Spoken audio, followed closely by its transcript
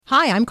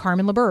Hi, I'm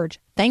Carmen LaBerge.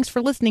 Thanks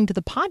for listening to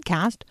the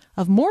podcast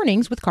of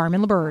Mornings with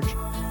Carmen LaBerge.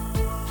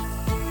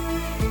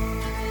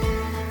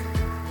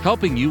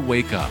 Helping you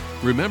wake up,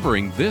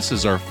 remembering this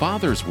is our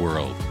Father's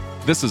world.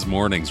 This is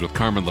Mornings with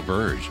Carmen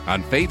LaBerge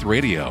on Faith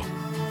Radio. If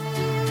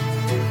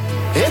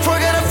we're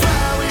gonna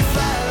fly, we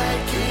fly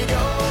like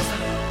eagles,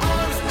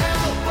 arms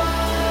out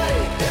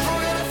wide. If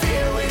we're gonna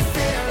fear, we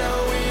fear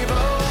no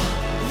evil.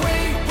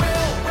 We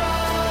will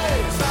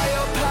rise. By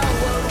your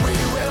power, we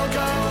will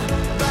go.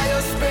 By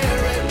your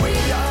spirit, we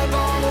are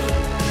bold.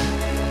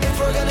 If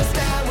we're gonna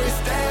stand, we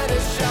stand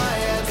as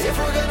giants. If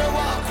we're gonna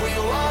walk, we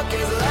walk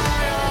as lions.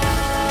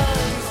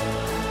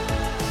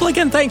 Well,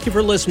 again, thank you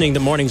for listening to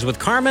Mornings with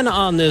Carmen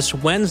on this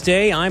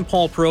Wednesday. I'm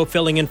Paul Perot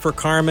filling in for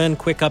Carmen.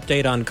 Quick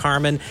update on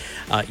Carmen.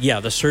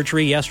 The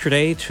surgery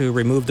yesterday to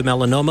remove the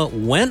melanoma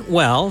went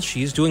well.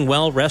 She's doing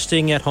well,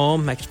 resting at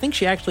home. I think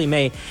she actually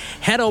may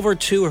head over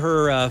to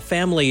her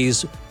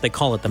family's, they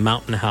call it the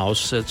Mountain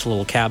House. It's a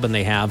little cabin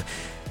they have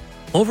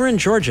over in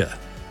Georgia,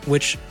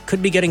 which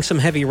could be getting some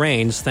heavy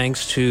rains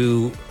thanks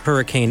to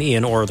Hurricane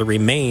Ian, or the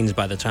remains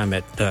by the time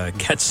it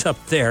gets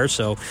up there.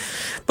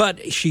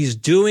 But she's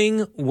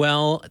doing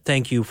well.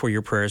 Thank you for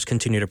your prayers.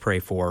 Continue to pray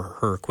for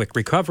her quick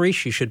recovery.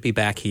 She should be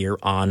back here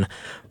on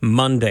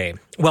Monday.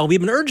 Well,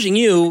 we've been urging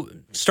you,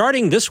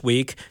 starting this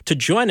week, to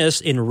join us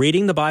in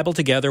reading the Bible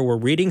together. We're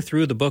reading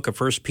through the book of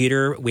 1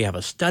 Peter. We have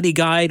a study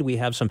guide. We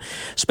have some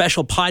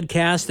special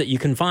podcasts that you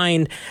can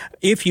find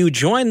if you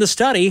join the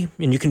study,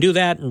 and you can do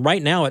that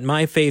right now at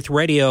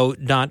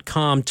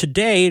myfaithradio.com.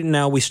 Today,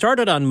 now we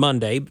started on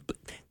Monday.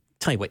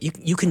 Tell you what,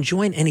 you can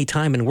join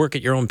anytime and work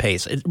at your own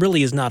pace. It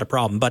really is not a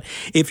problem. But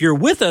if you're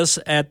with us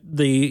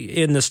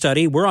in the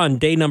study, we're on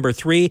day number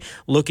 3,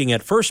 looking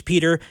at 1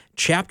 Peter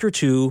chapter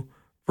 2,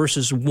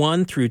 verses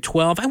 1 through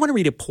 12. I want to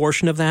read a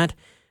portion of that,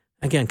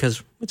 again,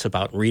 because it's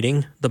about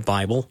reading the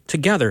Bible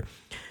together.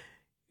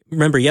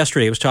 Remember,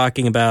 yesterday I was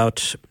talking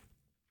about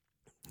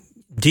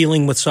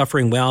dealing with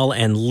suffering well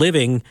and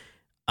living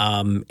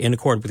in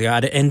accord with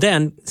God. And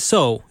then,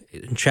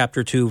 in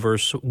chapter 2,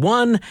 verse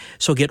 1,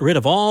 so get rid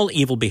of all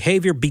evil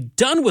behavior, be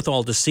done with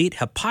all deceit,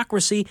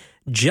 hypocrisy,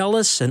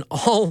 jealous, and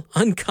all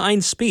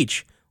unkind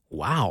speech.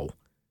 Wow.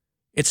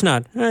 It's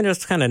not,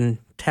 just kind of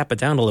tap it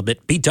down a little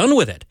bit. Be done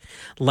with it.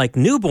 Like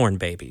newborn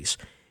babies,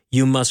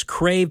 you must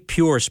crave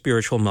pure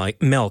spiritual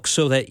milk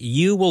so that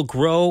you will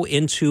grow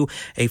into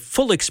a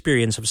full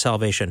experience of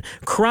salvation,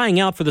 crying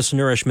out for this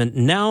nourishment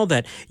now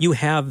that you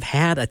have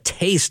had a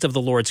taste of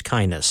the Lord's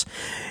kindness.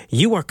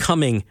 You are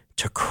coming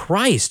to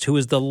Christ, who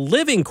is the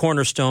living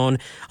cornerstone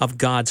of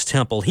God's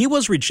temple. He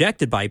was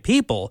rejected by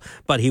people,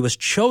 but he was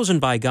chosen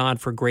by God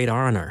for great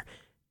honor.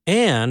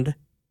 And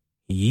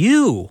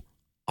you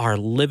are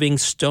living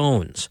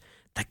stones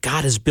that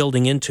God is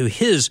building into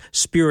his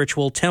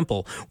spiritual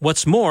temple.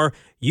 What's more,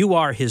 you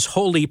are his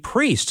holy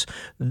priests.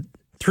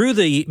 Through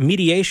the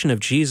mediation of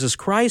Jesus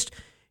Christ,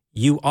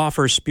 you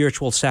offer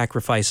spiritual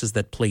sacrifices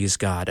that please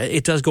God.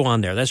 It does go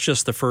on there. That's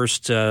just the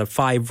first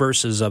 5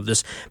 verses of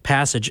this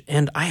passage,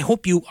 and I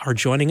hope you are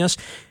joining us.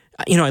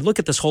 I look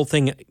at this whole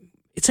thing.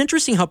 It's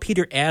interesting how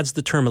Peter adds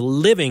the term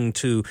living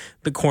to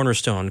the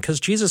cornerstone, because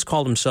Jesus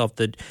called himself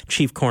the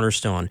chief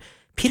cornerstone.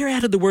 Peter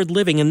added the word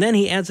living, and then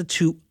he adds it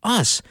to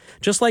us.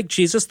 Just like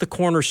Jesus, the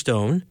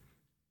cornerstone,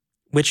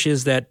 which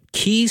is that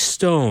key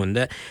stone,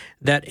 that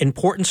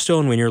important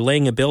stone when you're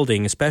laying a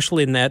building,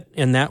 especially in that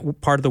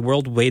part of the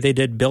world, the way they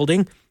did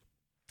building,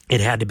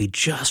 it had to be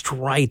just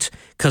right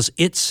because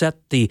it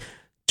set the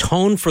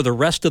tone for the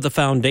rest of the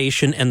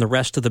foundation and the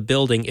rest of the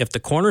building. If the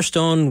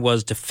cornerstone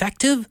was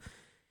defective,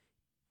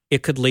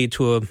 it could lead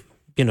to a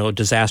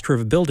disaster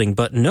of a building.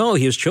 But no,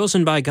 he was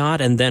chosen by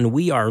God, and then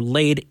we are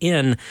laid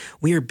in.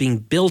 We are being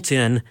built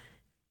in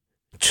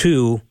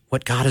to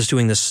what God is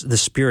doing, this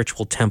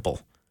spiritual temple.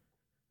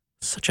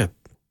 Such a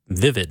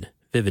vivid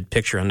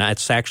picture, and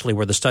that's actually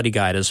where the study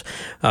guide is.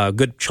 A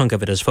good chunk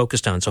of it is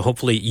focused on. So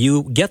hopefully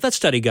you get that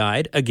study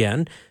guide.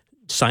 Again,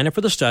 sign up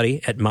for the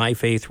study at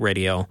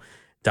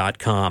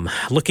myfaithradio.com.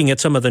 Looking at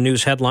some of the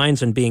news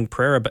headlines and being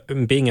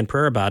in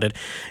prayer about it.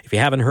 If you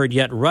haven't heard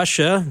yet,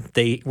 Russia,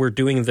 they were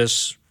doing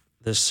this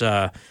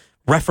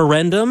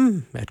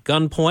referendum at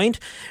gunpoint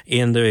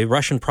in the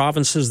Russian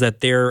provinces that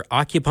they're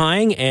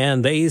occupying,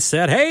 and they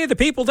said, hey, the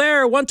people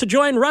there want to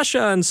join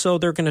Russia, and so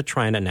they're going to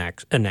try and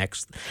annex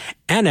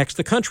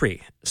the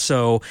country.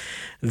 So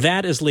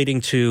that is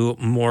leading to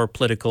more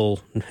political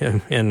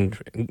and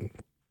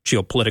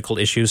geopolitical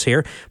issues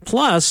here.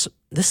 Plus,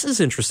 this is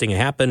interesting. It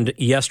happened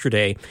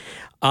yesterday.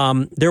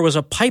 There was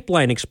a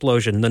pipeline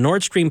explosion, the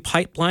Nord Stream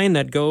pipeline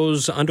that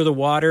goes under the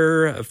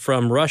water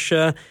from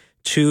Russia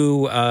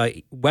to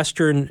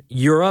Western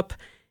Europe,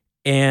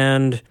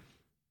 and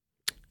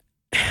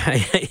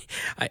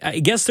I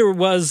guess there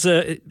was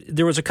a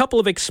couple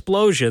of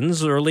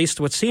explosions, or at least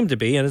what seemed to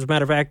be. And as a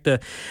matter of fact,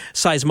 the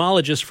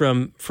seismologist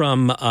from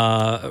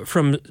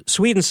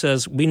Sweden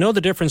says we know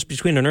the difference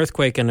between an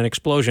earthquake and an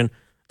explosion.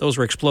 Those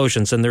were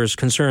explosions, and there's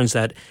concerns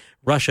that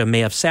Russia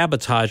may have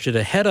sabotaged it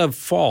ahead of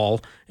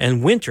fall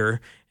and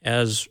winter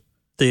as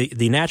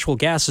the natural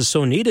gas is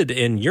so needed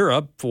in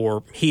Europe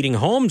for heating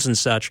homes and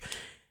such.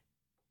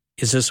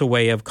 Is this a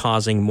way of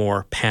causing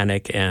more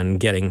panic and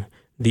getting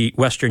the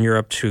Western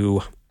Europe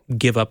to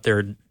give up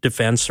their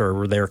defense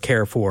or their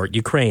care for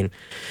Ukraine?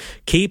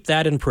 Keep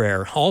that in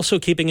prayer. Also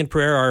keeping in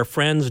prayer our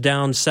friends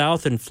down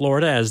south in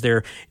Florida as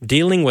they're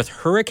dealing with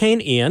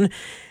Hurricane Ian.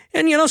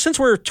 And, since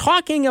we're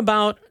talking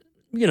about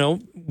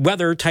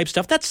weather type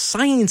stuff, that's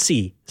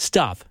science-y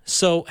stuff.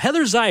 So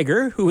Heather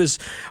Zeiger, who is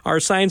our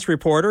science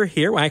reporter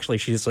here, well, actually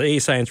she's a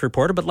science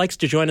reporter, but likes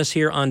to join us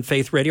here on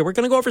Faith Radio. We're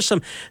going to go over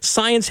some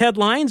science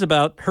headlines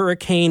about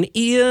Hurricane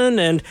Ian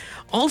and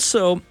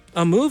also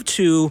a move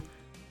to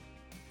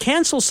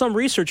cancel some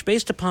research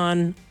based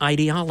upon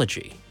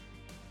ideology.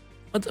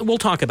 We'll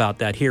talk about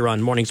that here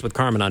on Mornings with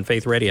Carmen on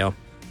Faith Radio.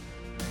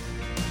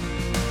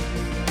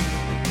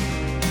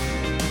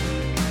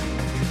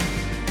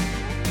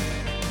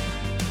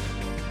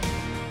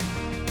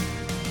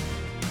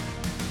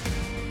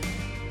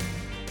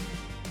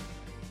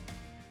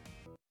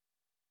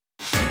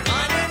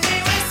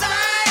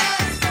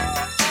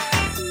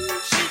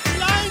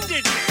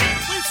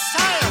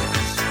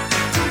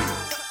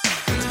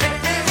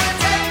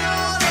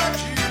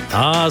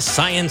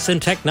 Science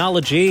and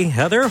technology.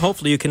 Heather,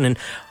 hopefully you can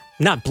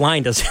not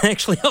blind us,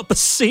 actually help us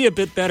see a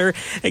bit better.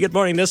 Hey, good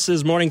morning. This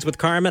is Mornings with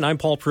Carmen. I'm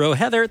Paul Perot.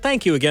 Heather,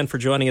 thank you again for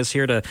joining us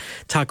here to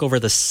talk over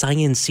the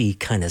science-y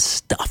kind of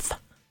stuff.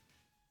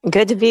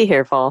 Good to be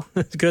here, Paul.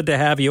 It's good to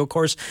have you. Of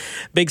course,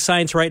 big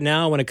science right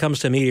now when it comes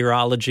to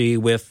meteorology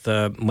with,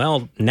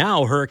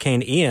 now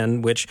Hurricane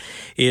Ian, which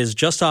is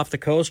just off the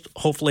coast,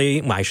 hopefully,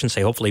 well, I shouldn't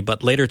say hopefully,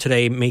 but later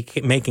today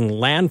making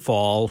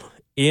landfall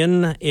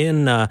in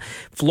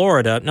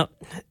Florida. Now,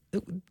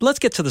 let's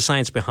get to the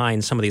science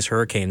behind some of these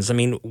hurricanes. I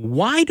mean,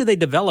 why do they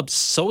develop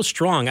so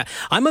strong?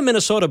 I'm a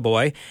Minnesota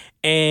boy,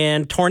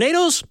 and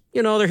tornadoes,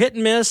 they're hit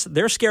and miss.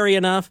 They're scary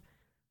enough.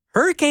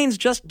 Hurricanes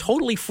just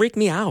totally freak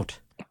me out.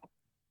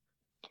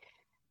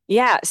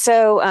 Yeah,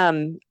 so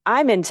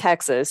I'm in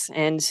Texas,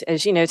 and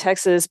as you know,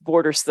 Texas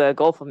borders the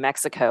Gulf of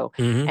Mexico.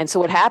 Mm-hmm. And so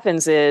what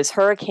happens is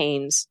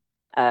hurricanes,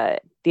 the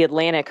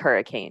Atlantic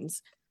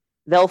hurricanes,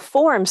 they'll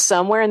form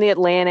somewhere in the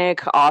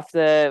Atlantic off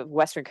the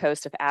western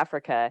coast of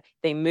Africa.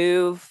 They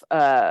move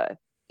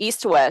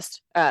east to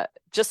west,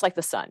 just like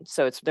the sun.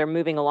 So they're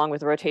moving along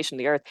with the rotation of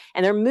the earth,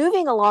 and they're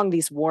moving along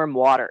these warm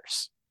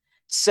waters.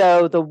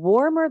 So the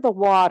warmer the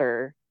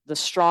water, the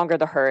stronger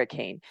the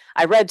hurricane.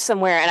 I read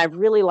somewhere, and I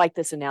really like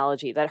this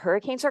analogy, that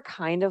hurricanes are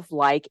kind of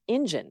like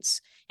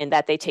engines in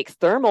that they take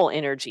thermal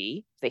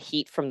energy, the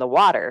heat from the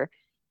water,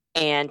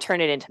 and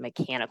turn it into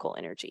mechanical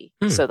energy.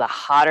 So the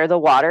hotter the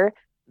water,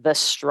 the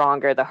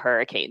stronger the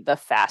hurricane, the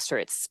faster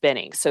it's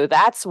spinning. So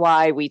that's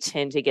why we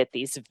tend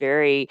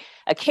to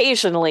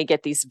occasionally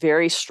get these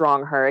very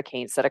strong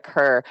hurricanes that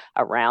occur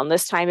around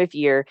this time of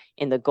year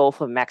in the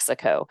Gulf of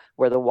Mexico,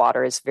 where the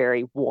water is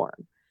very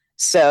warm.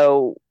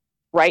 So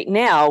right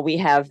now we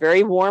have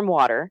very warm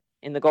water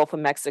in the Gulf of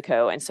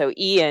Mexico. And so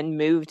Ian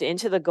moved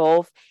into the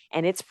Gulf,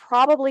 and it's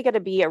probably going to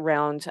be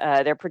around,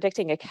 they're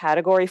predicting a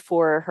Category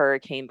 4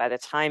 hurricane by the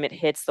time it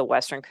hits the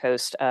western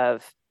coast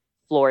of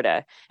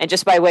Florida. And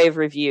just by way of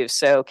review,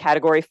 so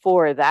Category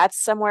 4, that's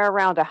somewhere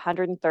around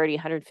 130,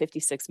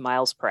 156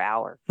 miles per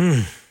hour.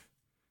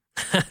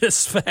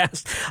 That's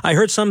fast. I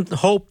heard some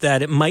hope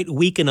that it might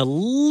weaken a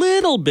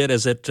little bit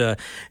as it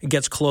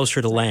gets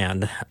closer to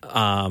land.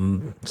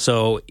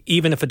 So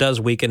even if it does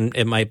weaken,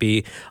 it might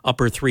be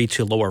upper 3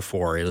 to lower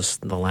 4 is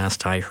the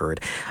last I heard.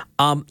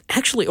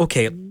 Actually,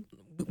 okay,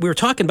 we were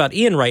talking about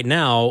Ian right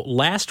now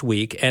last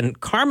week, and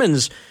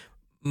Carmen's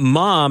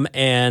mom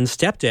and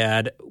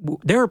stepdad,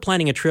 they were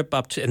planning a trip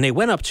up to, and they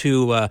went up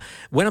to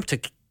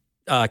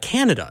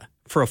Canada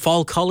for a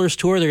fall colors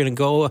tour. They're going to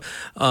go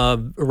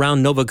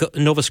around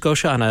Nova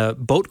Scotia on a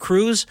boat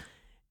cruise,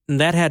 and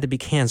that had to be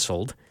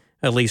canceled.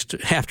 At least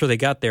after they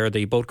got there,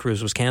 the boat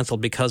cruise was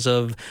canceled because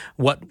of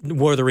what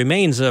were the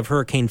remains of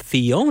Hurricane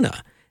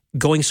Fiona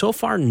going so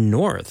far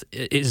north.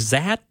 Is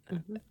that,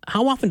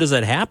 how often does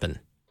that happen?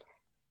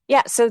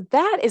 Yeah, so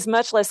that is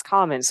much less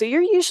common. So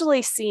you're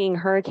usually seeing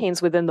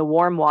hurricanes within the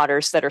warm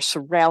waters that are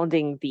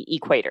surrounding the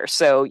equator.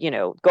 So,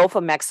 Gulf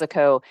of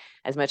Mexico,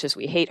 as much as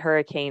we hate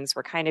hurricanes,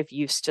 we're kind of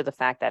used to the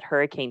fact that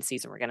hurricane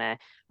season,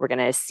 we're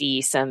gonna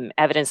see some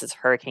evidence of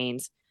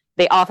hurricanes.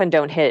 They often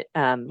don't hit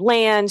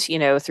land,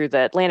 through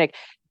the Atlantic.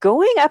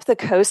 Going up the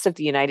coast of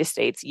the United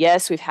States,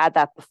 yes, we've had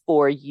that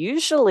before.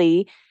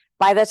 Usually,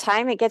 by the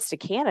time it gets to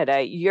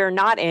Canada, you're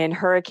not in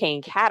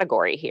hurricane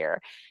category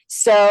here.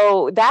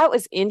 So that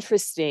was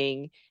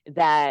interesting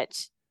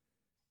that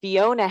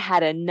Fiona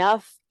had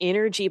enough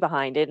energy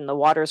behind it and the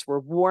waters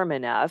were warm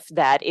enough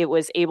that it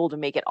was able to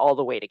make it all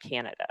the way to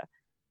Canada.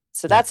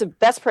 So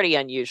that's pretty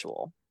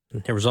unusual.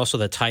 There was also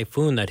the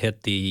typhoon that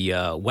hit the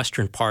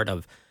western part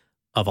of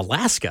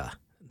Alaska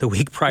the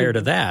week prior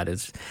to that.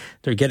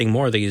 They're getting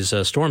more of these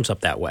storms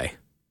up that way.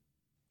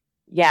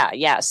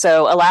 Yeah.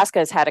 So Alaska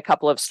has had a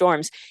couple of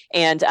storms,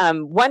 and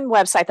one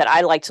website that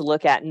I like to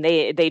look at, and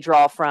they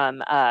draw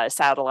from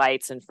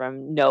satellites and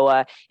from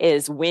NOAA,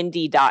 is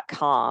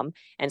windy.com.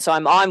 And so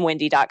I'm on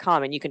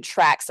windy.com, and you can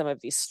track some of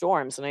these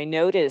storms. And I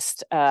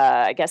noticed,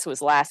 I guess it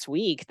was last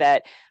week,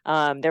 that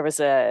there was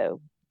a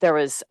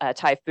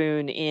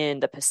typhoon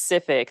in the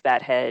Pacific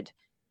that had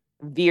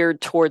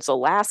veered towards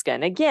Alaska.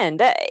 And again,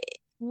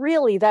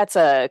 that's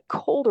a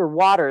colder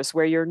waters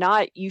where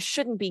you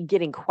shouldn't be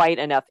getting quite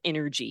enough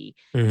energy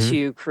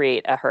to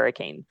create a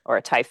hurricane or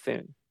a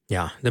typhoon.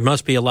 Yeah, there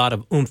must be a lot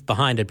of oomph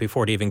behind it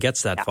before it even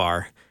gets that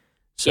far.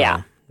 So,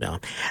 yeah. No.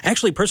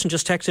 Actually, a person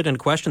just texted in a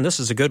question. This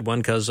is a good one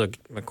because, of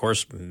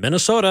course,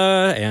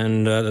 Minnesota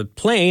and the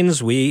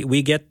plains,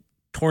 we get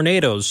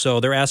tornadoes. So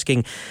they're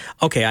asking,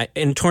 okay,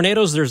 in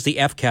tornadoes, there's the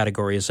F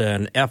categories,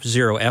 an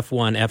F0,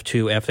 F1,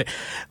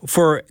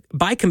 F2,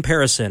 by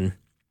comparison,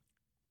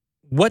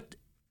 what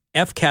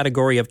F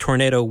category of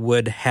tornado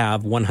would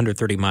have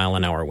 130 mile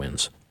an hour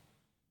winds?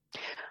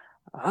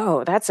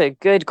 Oh, that's a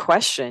good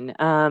question.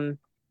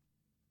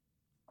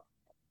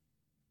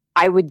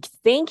 I would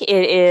think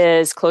it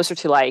is closer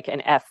to like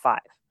an F5.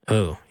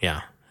 Oh,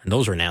 yeah. And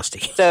those are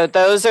nasty. So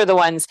those are the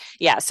ones.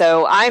 Yeah.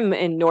 So I'm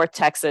in North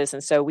Texas,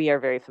 and so we are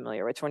very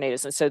familiar with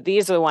tornadoes. And so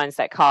these are the ones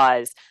that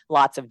cause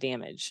lots of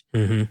damage,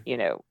 that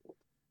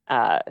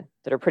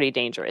are pretty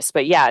dangerous.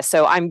 But yeah,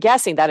 so I'm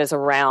guessing that is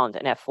around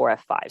an F4,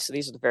 F5. So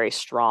these are the very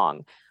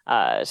strong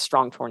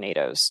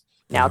tornadoes.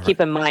 Now, keep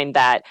in mind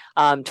that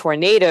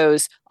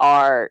tornadoes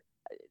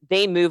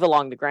they move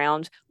along the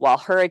ground, while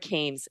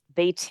hurricanes,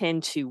 they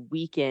tend to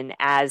weaken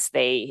as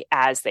they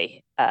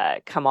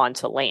come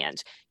onto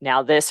land.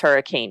 Now, this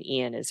Hurricane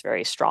Ian is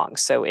very strong,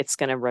 so it's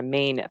going to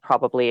remain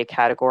probably a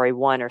Category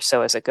 1 or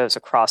so as it goes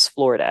across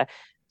Florida.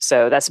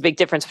 So that's a big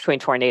difference between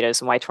tornadoes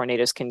and why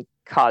tornadoes can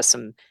cause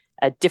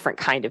a different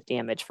kind of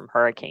damage from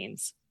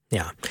hurricanes.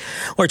 Yeah.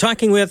 We're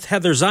talking with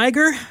Heather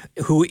Zeiger,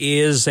 who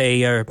is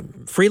a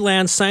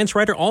freelance science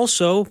writer,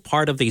 also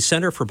part of the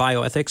Center for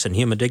Bioethics and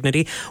Human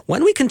Dignity.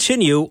 When we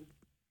continue,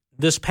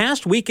 this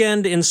past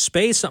weekend in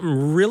space,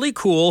 something really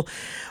cool,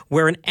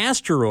 where there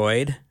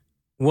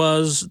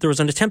was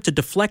an attempt to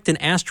deflect an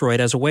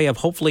asteroid as a way of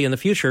hopefully in the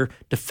future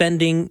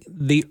defending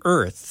the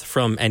Earth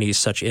from any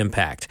such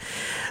impact.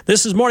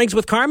 This is Mornings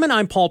with Carmen.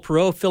 I'm Paul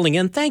Perot filling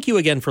in. Thank you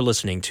again for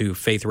listening to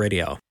Faith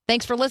Radio.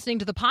 Thanks for listening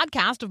to the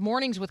podcast of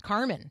Mornings with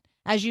Carmen.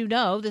 As you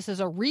know, this is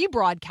a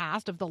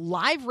rebroadcast of the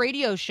live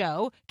radio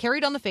show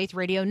carried on the Faith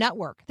Radio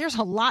Network. There's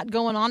a lot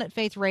going on at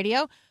Faith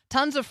Radio.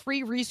 Tons of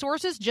free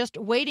resources just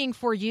waiting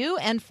for you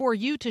and for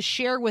you to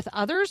share with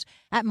others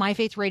at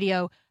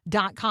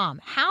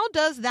myfaithradio.com. How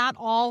does that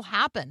all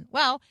happen?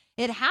 Well,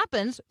 it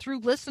happens through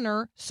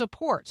listener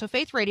support. So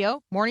Faith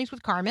Radio, Mornings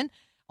with Carmen,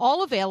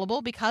 all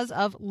available because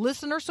of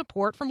listener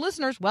support from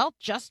listeners, well,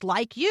 just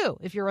like you.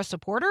 If you're a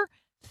supporter,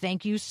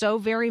 thank you so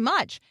very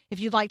much. If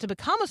you'd like to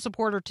become a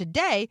supporter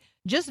today,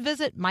 just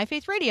visit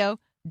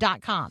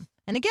myfaithradio.com.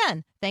 And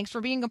again, thanks for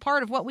being a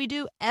part of what we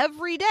do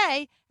every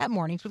day at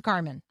Mornings with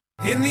Carmen.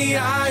 In the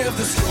eye of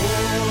the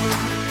storm,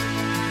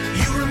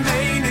 you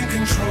remain in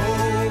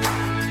control.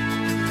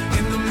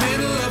 In the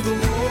middle of the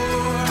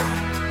war,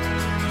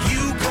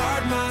 you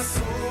guard my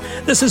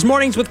soul. This is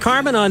Mornings with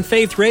Carmen on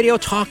Faith Radio,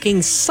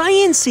 talking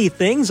science-y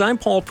things. I'm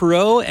Paul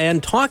Perot,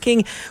 and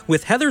talking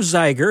with Heather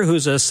Zeiger,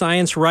 who's a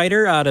science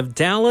writer out of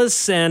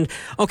Dallas. And,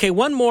 okay,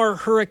 one more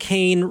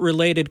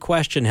hurricane-related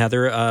question,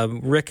 Heather.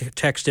 Rick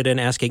texted in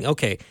asking,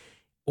 okay,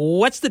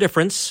 what's the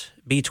difference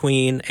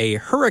between a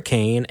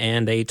hurricane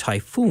and a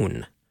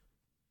typhoon?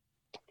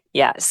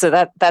 Yeah, so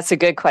that's a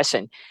good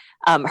question.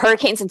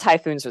 Hurricanes and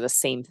typhoons are the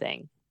same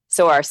thing.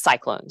 So are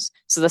cyclones.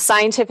 So the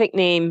scientific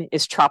name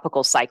is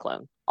tropical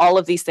cyclone. All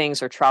of these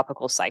things are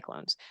tropical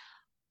cyclones.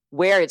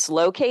 Where it's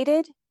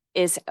located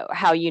is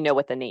how you know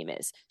what the name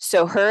is.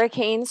 So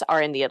hurricanes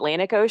are in the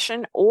Atlantic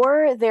Ocean,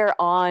 or they're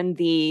on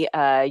the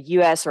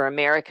U.S. or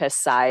America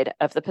side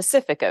of the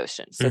Pacific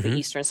Ocean, so the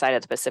eastern side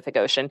of the Pacific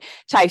Ocean.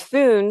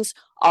 Typhoons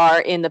are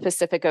in the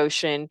Pacific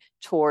Ocean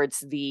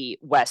towards the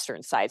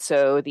western side,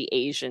 so the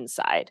Asian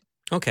side,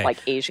 like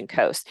Asian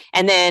coast.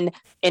 And then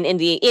in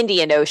the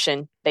Indian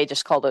Ocean, they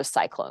just call those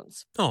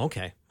cyclones. Oh,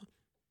 okay.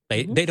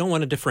 They don't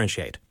want to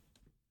differentiate.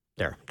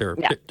 They're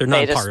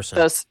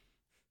nonpartisan.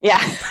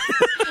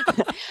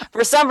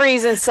 For some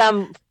reason,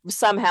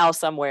 somehow,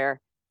 somewhere,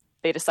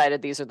 they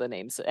decided these are the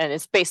names. And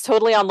it's based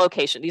totally on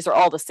location. These are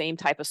all the same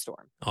type of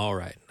storm. All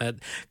right.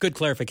 Good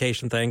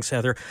clarification. Thanks,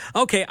 Heather.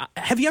 Okay.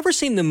 Have you ever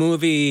seen the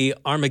movie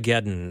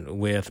Armageddon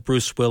with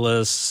Bruce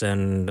Willis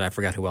and I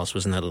forgot who else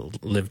was in that,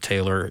 Liv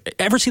Taylor?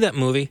 Ever see that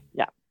movie?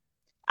 Yeah.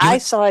 I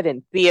saw it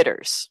in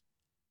theaters.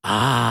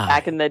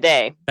 Back in the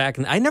day.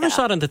 I never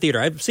saw it in the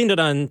theater. I've seen it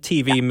on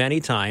TV many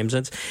times.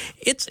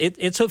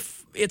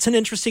 It's an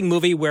interesting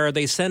movie where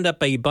they send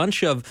up a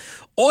bunch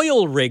of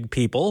oil rig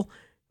people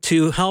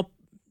to help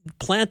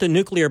plant a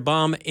nuclear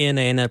bomb in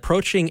an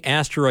approaching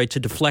asteroid to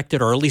deflect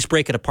it or at least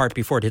break it apart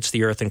before it hits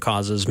the Earth and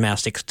causes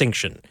mass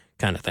extinction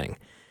kind of thing.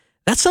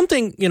 That's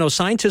something,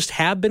 scientists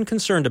have been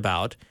concerned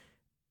about.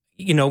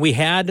 we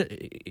had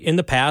in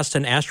the past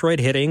an asteroid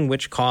hitting,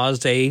 which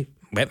caused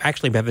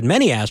actually, we have had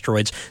many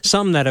asteroids,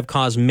 some that have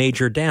caused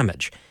major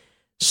damage.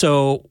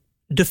 So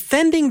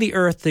defending the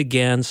Earth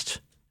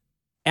against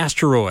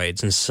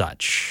asteroids and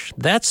such,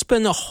 that's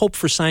been a hope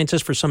for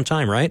scientists for some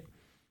time, right?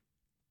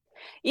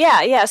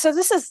 Yeah. So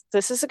this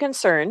is a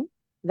concern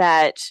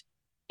that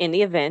in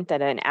the event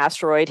that an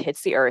asteroid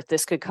hits the Earth,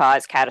 this could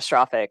cause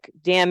catastrophic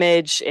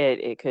damage.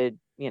 It could,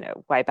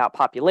 wipe out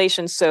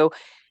populations. So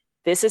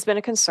this has been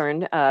a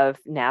concern of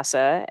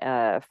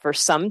NASA for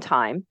some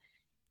time.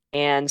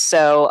 And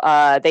so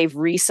they've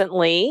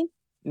recently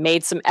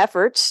made some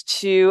efforts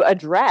to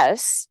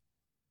address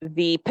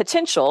the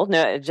potential.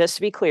 No, just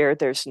to be clear,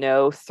 there's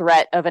no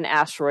threat of an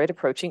asteroid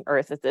approaching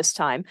Earth at this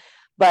time,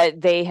 but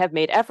they have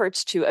made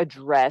efforts to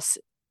address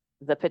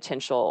the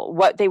potential,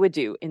 what they would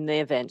do in the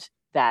event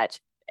that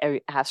an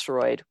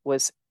asteroid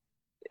was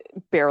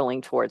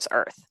barreling towards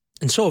Earth.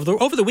 And so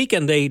over the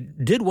weekend, they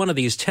did one of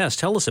these tests.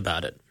 Tell us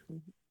about it.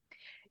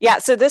 Yeah,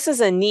 so this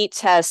is a neat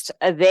test.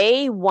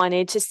 They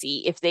wanted to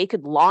see if they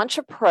could launch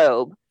a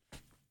probe,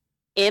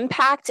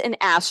 impact an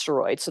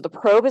asteroid. So the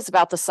probe is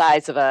about the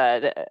size of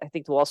I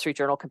think the Wall Street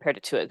Journal compared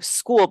it to a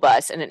school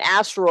bus, and an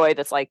asteroid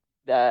that's like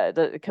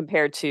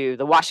compared to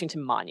the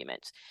Washington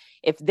Monument.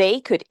 If they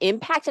could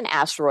impact an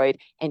asteroid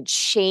and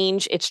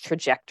change its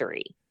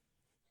trajectory.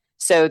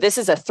 So this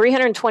is a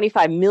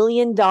 $325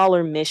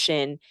 million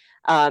mission.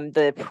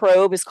 The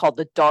probe is called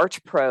the DART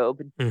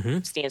probe,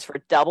 stands for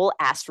Double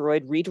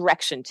Asteroid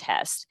Redirection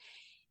Test.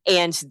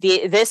 And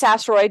this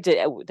asteroid,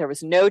 there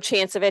was no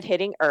chance of it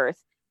hitting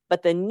Earth.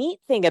 But the neat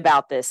thing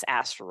about this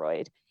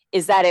asteroid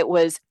is that it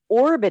was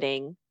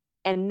orbiting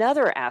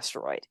another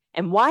asteroid.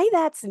 And why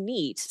that's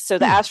neat, so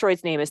the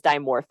asteroid's name is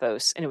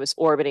Dimorphos, and it was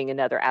orbiting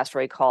another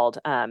asteroid called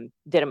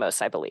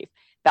Didymos, I believe,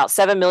 about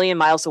 7 million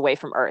miles away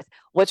from Earth.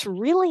 What's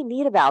really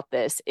neat about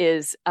this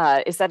is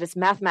that it's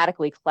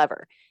mathematically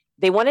clever.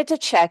 They wanted to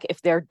check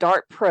if their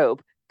DART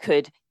probe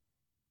could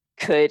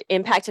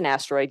impact an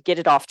asteroid, get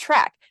it off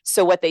track.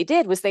 So what they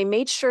did was they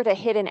made sure to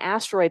hit an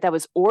asteroid that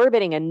was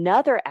orbiting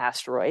another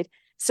asteroid,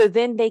 so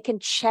then they can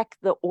check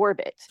the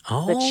orbit,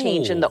 the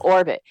change in the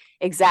orbit.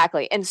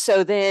 Exactly. And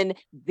so then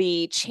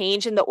the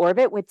change in the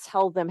orbit would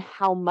tell them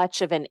how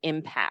much of an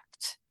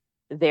impact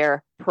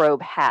their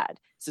probe had.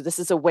 So this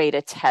is a way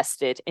to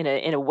test it in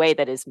a way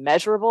that is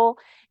measurable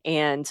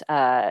and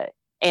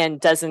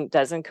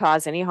doesn't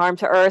cause any harm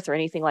to Earth or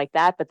anything like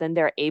that. But then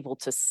they're able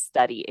to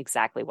study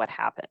exactly what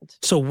happened.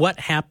 So what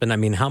happened? I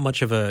mean, how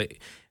much of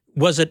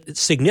was it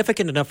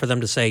significant enough for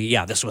them to say,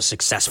 yeah, this was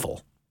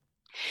successful?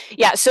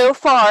 Yeah, so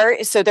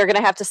far, so they're going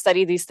to have to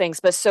study these things,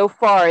 but so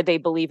far they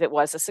believe it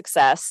was a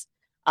success.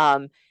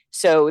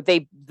 So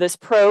this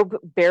probe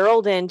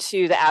barreled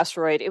into the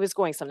asteroid. It was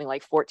going something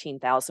like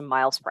 14,000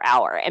 miles per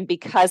hour. And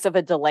because of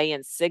a delay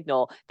in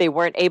signal, they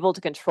weren't able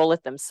to control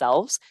it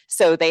themselves.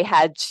 So they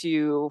had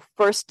to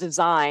first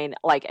design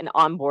like an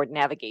onboard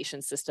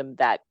navigation system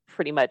that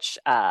pretty much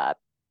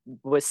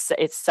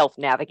it's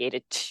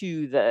self-navigated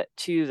to the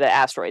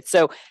asteroid.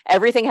 So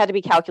everything had to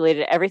be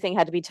calculated, everything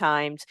had to be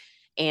timed.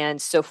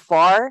 And so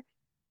far,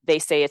 they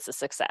say it's a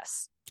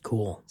success.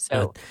 Cool.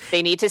 So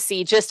they need to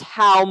see just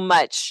how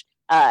much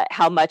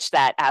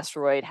that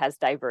asteroid has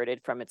diverted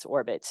from its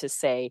orbit to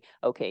say,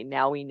 okay,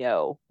 now we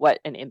know what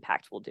an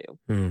impact will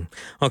do.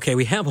 Okay,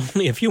 we have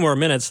only a few more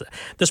minutes.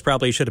 This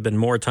probably should have been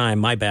more time.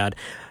 My bad.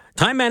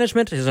 Time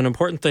management is an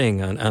important thing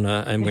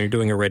when you're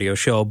doing a radio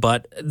show,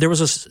 but there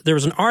was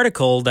an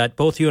article that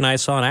both you and I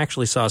saw, and I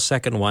actually saw a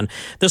second one.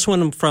 This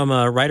one from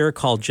a writer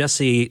called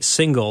Jesse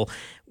Singal,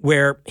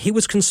 where he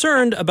was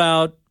concerned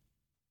about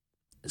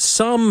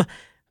some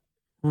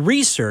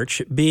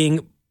research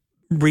being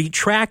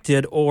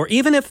retracted, or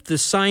even if the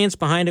science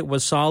behind it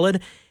was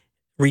solid,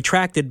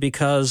 retracted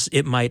because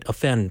it might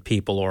offend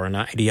people or an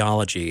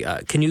ideology.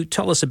 Can you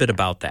tell us a bit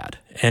about that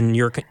and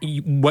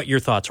what your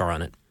thoughts are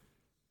on it?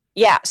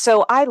 Yeah,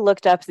 so I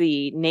looked up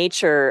the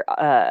Nature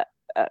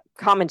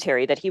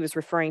commentary that he was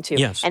referring to.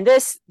 Yes. And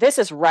this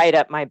is right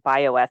up my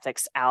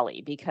bioethics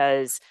alley,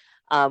 because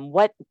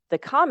what the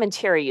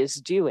commentary is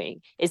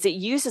doing is it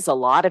uses a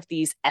lot of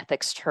these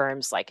ethics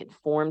terms like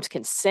informed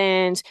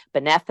consent,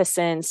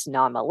 beneficence,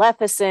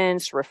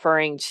 non-maleficence,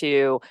 referring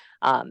to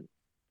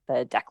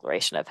the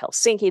Declaration of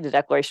Helsinki, the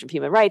Declaration of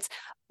Human Rights,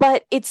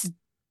 but it's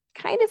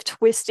kind of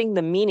twisting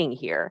the meaning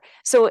here.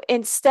 So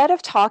instead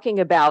of talking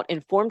about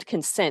informed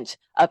consent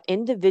of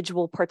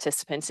individual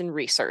participants in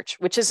research,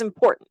 which is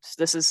important,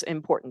 this is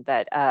important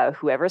that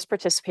whoever is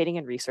participating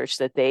in research,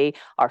 that they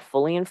are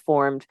fully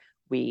informed.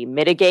 We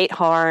mitigate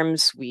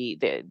harms. We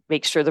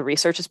make sure the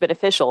research is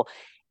beneficial.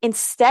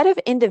 Instead of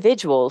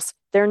individuals,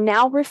 they're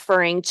now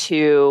referring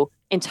to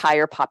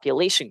entire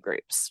population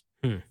groups.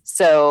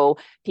 So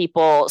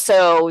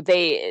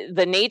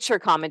the Nature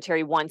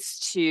commentary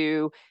wants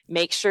to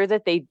make sure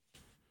that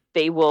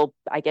they will,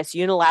 I guess,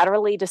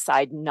 unilaterally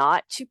decide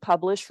not to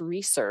publish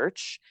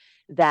research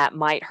that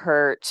might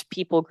hurt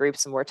people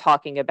groups. And we're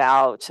talking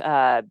about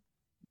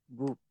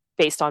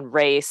based on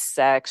race,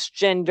 sex,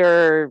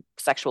 gender,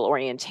 sexual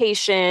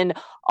orientation,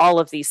 all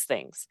of these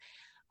things.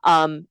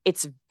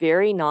 It's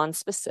very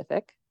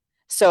nonspecific.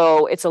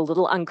 So it's a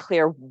little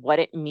unclear what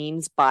it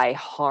means by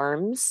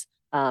harms,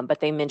 but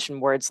they mention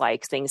words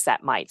like things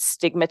that might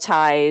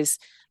stigmatize.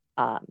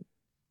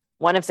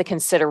 One of the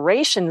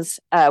considerations,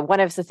 one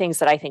of the things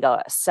that I think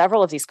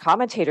several of these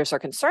commentators are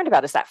concerned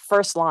about is that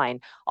first line.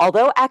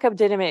 Although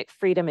academic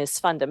freedom is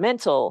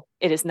fundamental,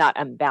 it is not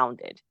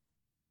unbounded.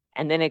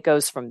 And then it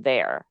goes from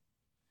there.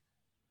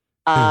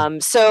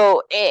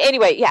 So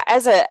anyway, yeah,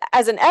 as an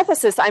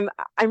ethicist,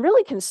 I'm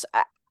really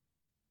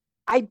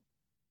I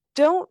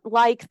don't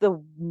like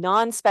the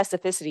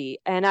non-specificity,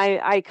 and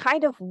I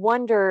kind of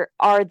wonder,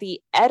 are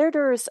the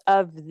editors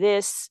of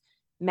this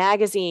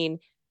magazine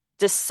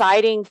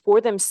deciding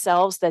for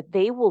themselves that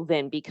they will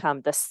then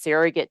become the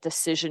surrogate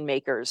decision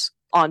makers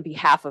on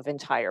behalf of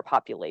entire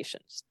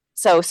populations?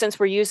 So since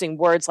we're using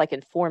words like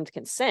informed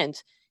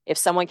consent, if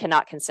someone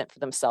cannot consent for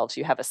themselves,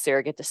 you have a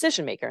surrogate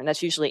decision maker, and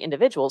that's usually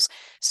individuals.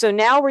 So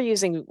now we're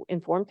using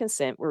informed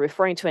consent. We're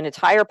referring to an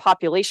entire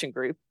population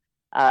group.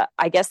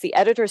 I guess the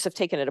editors have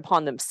taken it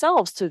upon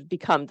themselves to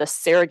become the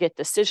surrogate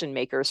decision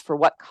makers for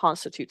what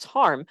constitutes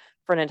harm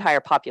for an entire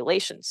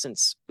population,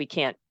 since we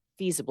can't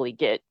feasibly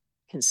get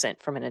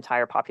consent from an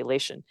entire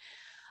population.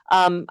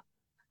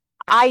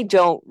 I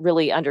don't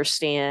really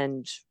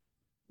understand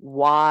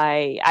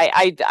why.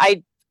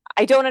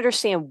 I don't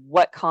understand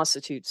what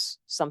constitutes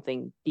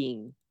something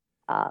being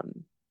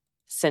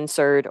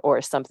censored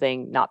or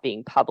something not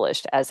being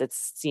published, as it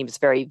seems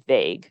very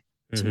vague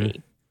to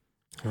me.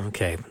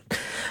 Okay.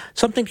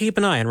 Something to keep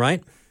an eye on,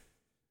 right?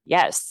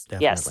 Yes.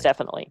 Definitely. Yes,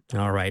 definitely.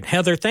 All right.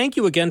 Heather, thank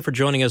you again for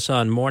joining us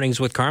on Mornings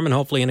with Carmen.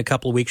 Hopefully in a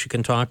couple of weeks you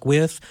can talk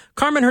with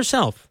Carmen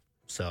herself.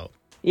 So,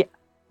 yeah,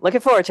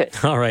 looking forward to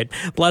it. All right.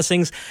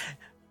 Blessings.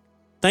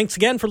 Thanks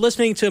again for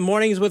listening to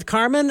Mornings with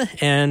Carmen.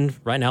 And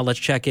right now, let's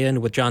check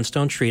in with John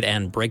Stonestreet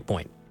and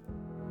Breakpoint.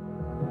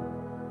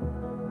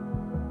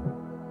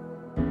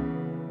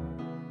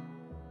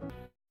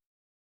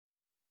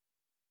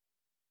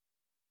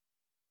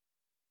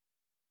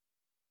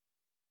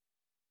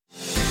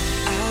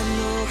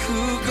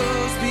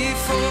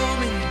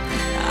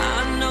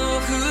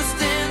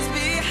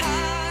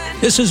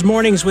 This is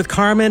Mornings with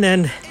Carmen,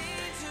 and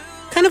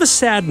kind of a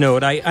sad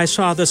note. I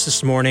saw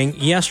this morning,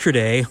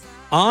 yesterday,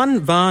 on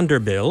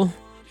Vanderbilt.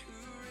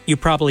 You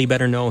probably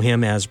better know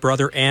him as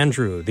Brother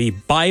Andrew, the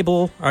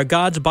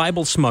God's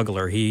Bible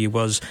smuggler. He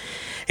was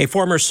a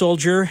former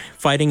soldier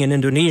fighting in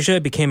Indonesia,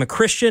 became a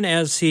Christian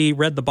as he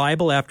read the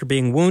Bible after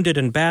being wounded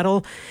in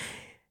battle.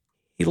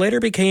 He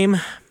later became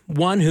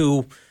one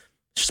who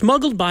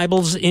smuggled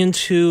Bibles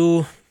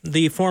into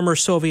the former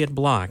Soviet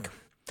bloc.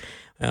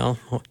 Well,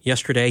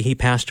 yesterday he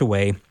passed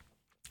away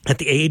at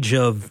the age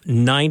of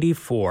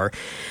 94.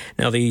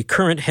 Now, the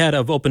current head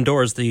of Open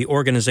Doors, the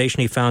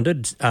organization he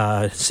founded,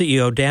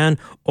 CEO Dan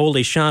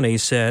Olishani,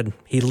 said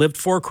he lived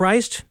for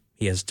Christ.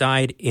 He has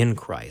died in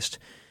Christ.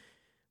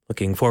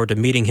 Looking forward to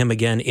meeting him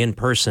again in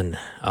person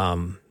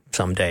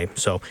someday.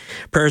 So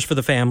prayers for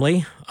the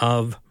family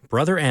of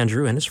Brother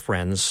Andrew and his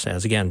friends,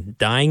 as again,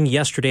 dying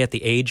yesterday at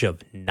the age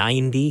of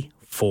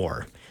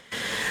 94.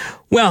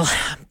 Well,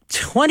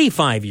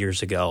 25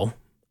 years ago,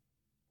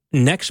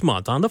 next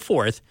month on the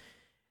 4th,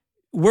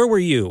 where were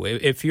you?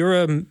 If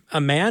you're a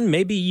man,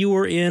 maybe you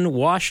were in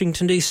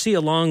Washington, D.C.,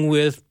 along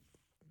with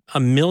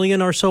 1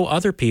 million or so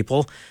other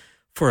people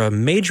for a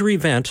major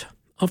event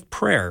of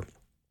prayer.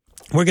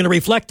 We're going to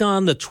reflect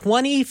on the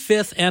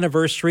 25th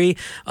anniversary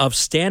of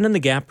Stand in the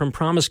Gap from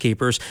Promise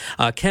Keepers.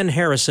 Ken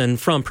Harrison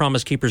from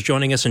Promise Keepers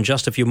joining us in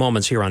just a few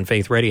moments here on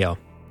Faith Radio.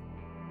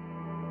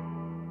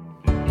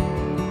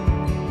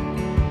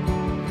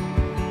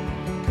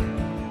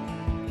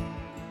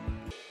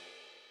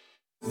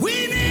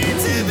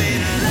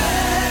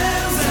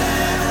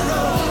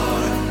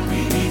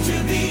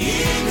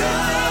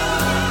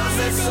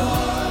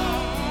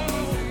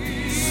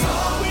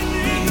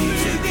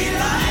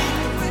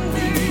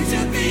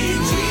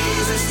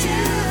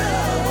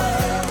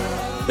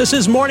 This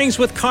is Mornings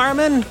with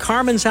Carmen.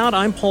 Carmen's out.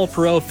 I'm Paul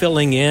Perot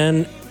filling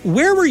in.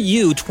 Where were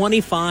you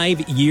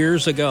 25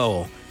 years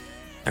ago?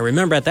 I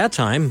remember at that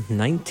time,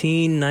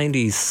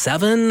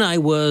 1997, I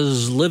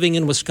was living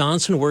in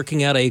Wisconsin,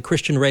 working at a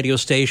Christian radio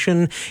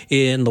station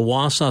in the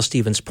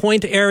Wausau-Stevens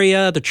Point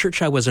area. The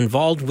church I was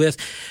involved with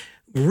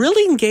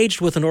really engaged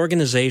with an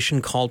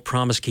organization called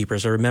Promise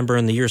Keepers. I remember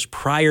in the years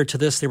prior to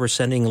this, they were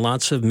sending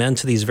lots of men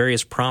to these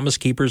various Promise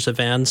Keepers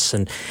events.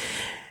 And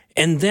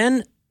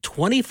then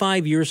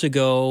 25 years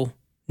ago,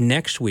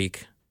 next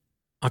week,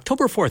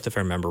 October 4th, if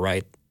I remember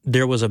right,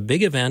 there was a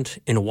big event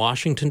in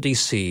Washington,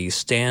 D.C.,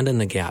 Stand in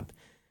the Gap.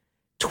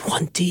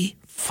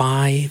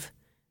 25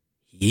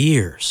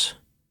 years.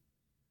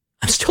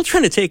 I'm still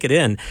trying to take it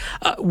in.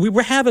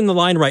 We're having the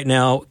line right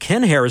now,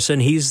 Ken Harrison.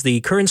 He's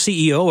the current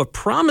CEO of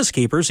Promise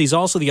Keepers. He's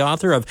also the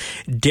author of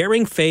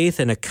Daring Faith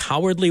in a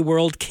Cowardly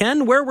World.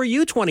 Ken, where were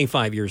you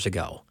 25 years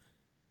ago?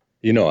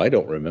 You know, I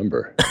don't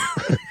remember.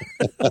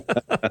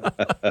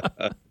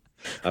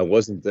 I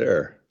wasn't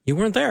there. You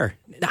weren't there.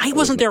 I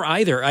wasn't there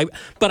either.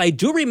 But I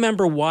do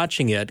remember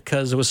watching it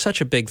because it was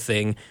such a big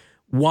thing,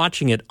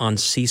 watching it on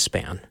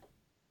C-SPAN.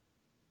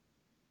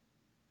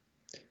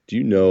 Do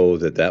you know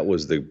that that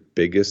was the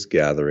biggest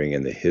gathering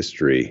in the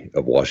history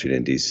of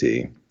Washington,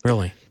 D.C.?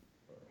 Really?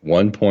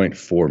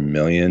 1.4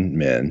 million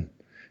men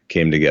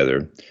came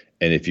together.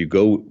 And if you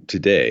go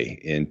today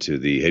into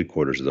the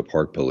headquarters of the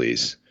Park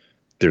Police,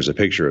 there's a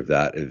picture of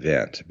that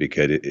event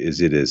because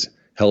it is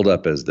held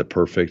up as the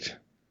perfect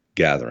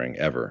gathering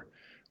ever.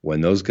 When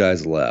those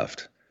guys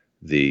left,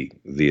 the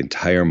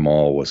entire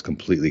mall was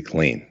completely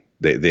clean.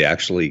 They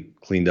actually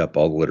cleaned up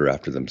all the litter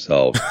after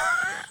themselves.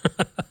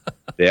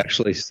 They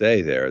actually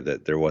say there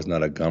that there was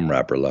not a gum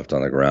wrapper left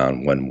on the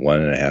ground when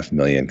 1.5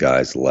 million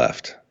guys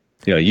left.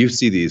 You know, you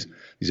see these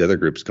other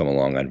groups come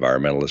along,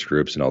 environmentalist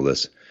groups and all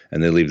this,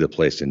 and they leave the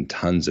place in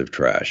tons of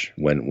trash.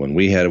 When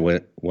we had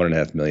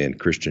 1.5 million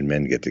Christian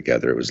men get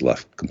together, it was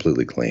left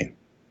completely clean.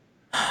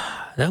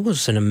 That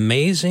was an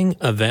amazing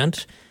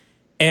event,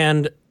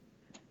 and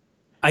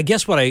I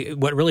guess what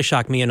really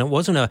shocked me, and it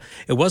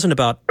wasn't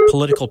about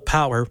political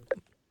power.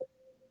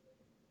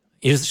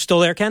 Is it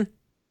still there, Ken?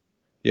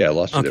 Yeah, I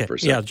lost you there for a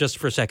second. Yeah, just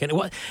for a second.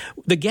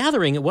 The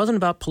gathering, it wasn't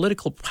about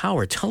political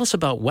power. Tell us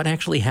about what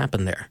actually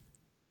happened there.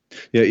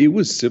 Yeah, it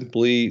was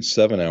simply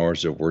 7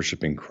 hours of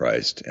worshiping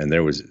Christ, and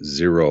there was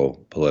zero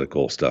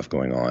political stuff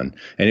going on.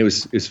 And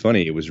it's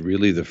funny. It was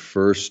really the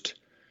first.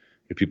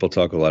 People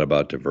talk a lot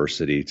about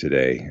diversity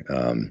today.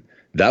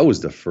 That was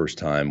the first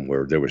time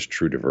where there was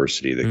true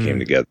diversity that came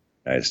together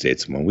in the United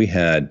States. When we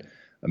had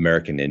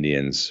American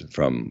Indians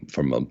from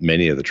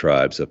many of the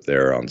tribes up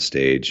there on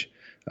stage,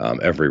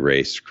 every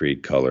race,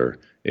 creed, color.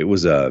 It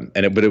was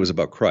but it was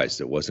about Christ.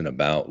 It wasn't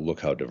about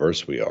look how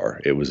diverse we are.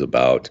 It was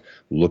about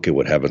look at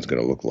what heaven's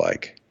going to look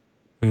like.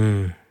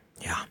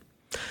 Yeah.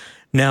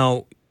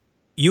 Now,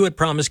 you at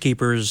Promise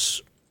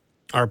Keepers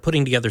are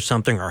putting together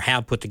something, or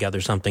have put together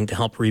something to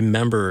help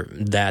remember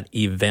that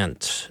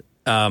event.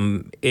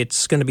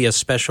 It's going to be a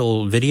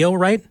special video,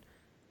 right?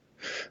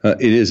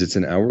 It is. It's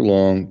an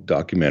hour-long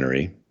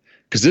documentary.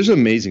 Because there's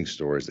amazing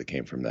stories that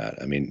came from that.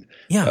 I mean,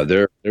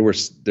 there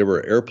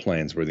were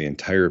airplanes where the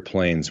entire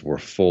planes were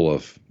full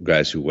of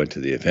guys who went to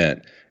the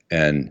event.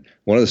 And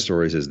one of the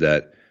stories is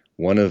that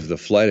one of the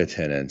flight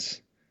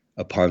attendants,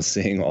 upon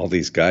seeing all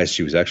these guys,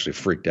 she was actually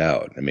freaked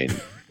out. I mean,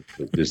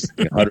 there's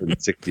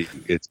 160,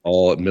 it's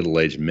all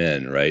middle-aged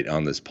men, right,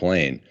 on this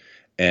plane,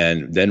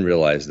 and then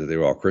realized that they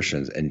were all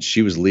Christians. And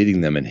she was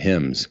leading them in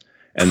hymns.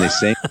 And they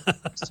sang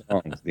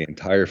songs the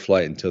entire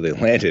flight until they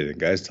landed. And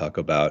guys talk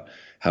about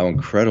how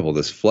incredible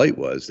this flight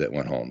was that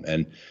went home.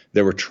 And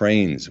there were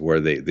trains where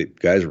the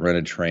guys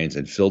rented trains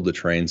and filled the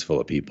trains full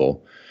of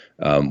people.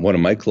 One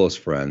of my close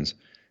friends,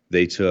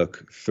 they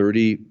took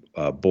 30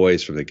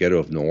 boys from the ghetto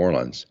of New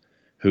Orleans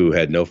who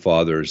had no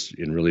fathers,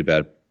 in really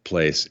bad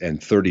place,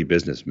 and 30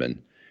 businessmen.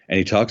 And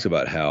he talks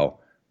about how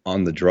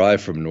on the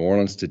drive from New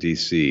Orleans to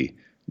D.C.,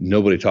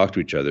 nobody talked to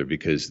each other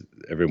because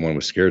everyone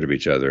was scared of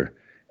each other.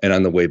 And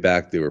on the way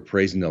back, they were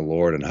praising the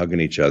Lord and hugging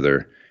each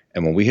other.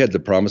 And when we had the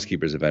Promise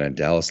Keepers event in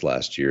Dallas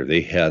last year, they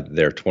had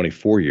their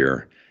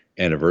 24-year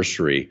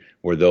anniversary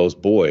where those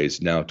boys,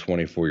 now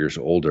 24 years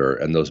older,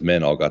 and those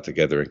men all got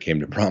together and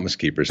came to Promise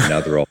Keepers, and now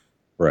they're all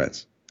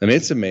friends. I mean,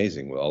 it's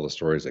amazing with all the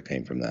stories that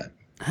came from that.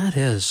 That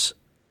is.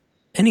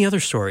 Any other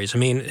stories? I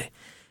mean,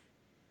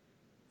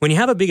 when you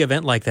have a big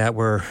event like that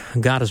where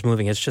God is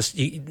moving, it's just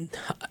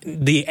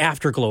the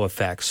afterglow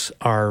effects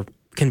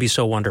can be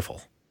so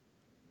wonderful.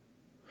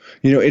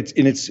 You know,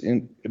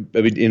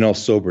 in all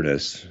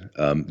soberness,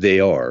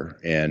 they are,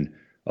 and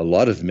a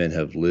lot of men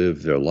have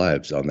lived their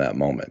lives on that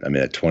moment. I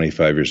mean, at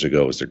 25 years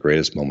ago was the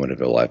greatest moment of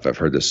their life. I've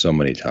heard this so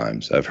many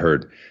times. I've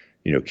heard,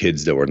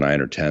 kids that were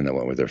 9 or 10 that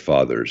went with their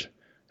fathers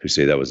who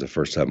say that was the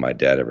first time my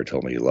dad ever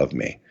told me he loved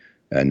me,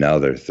 and now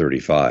they're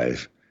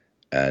 35,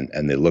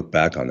 and they look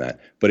back on that.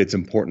 But it's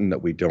important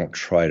that we don't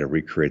try to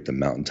recreate the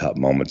mountaintop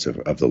moments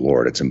of the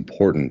Lord. It's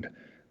important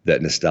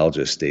that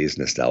nostalgia stays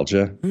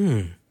nostalgia.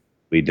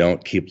 We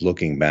don't keep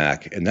looking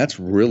back. And that's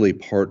really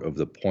part of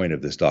the point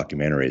of this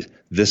documentary is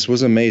this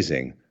was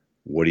amazing.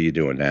 What are you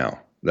doing now?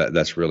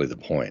 That's really the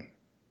point.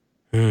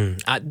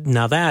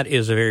 Now that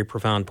is a very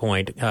profound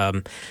point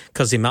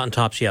because the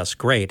mountaintops, yes,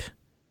 great.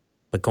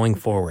 But going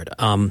forward,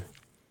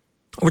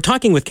 we're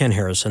talking with Ken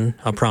Harrison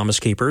of Promise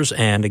Keepers.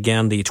 And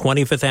again, the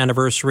 25th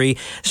anniversary,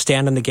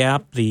 Stand in the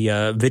Gap,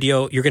 the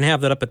video, you're going to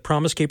have that up at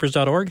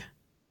promisekeepers.org?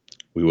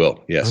 We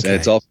will, yes. Okay. And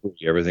it's all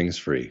free. Everything's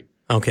free.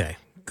 Okay.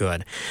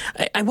 Good.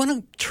 I want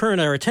to turn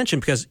our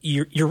attention because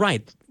you're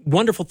right.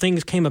 Wonderful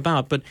things came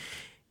about, but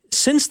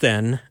since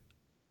then,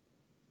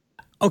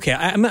 okay,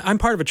 I'm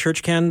part of a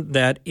church, Ken,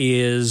 that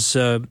is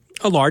a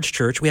large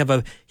church. We have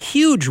a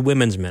huge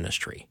women's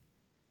ministry,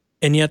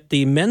 and yet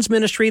the men's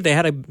ministry, they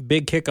had a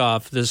big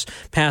kickoff this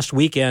past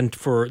weekend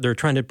they're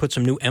trying to put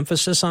some new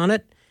emphasis on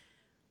it.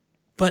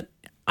 But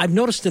I've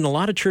noticed in a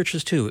lot of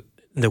churches too,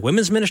 the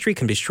women's ministry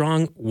can be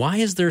strong. Why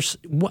is there,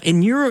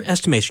 in your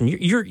estimation,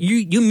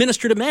 you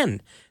minister to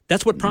men.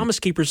 That's what Promise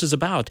Keepers is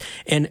about,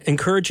 and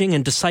encouraging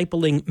and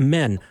discipling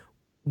men.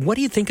 What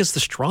do you think is the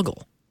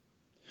struggle?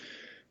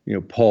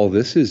 Paul,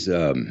 this is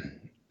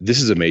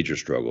a major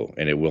struggle,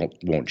 and it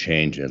won't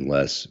change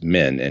unless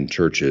men and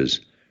churches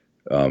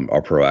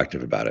are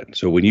proactive about it.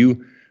 So when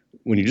you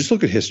when you just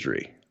look at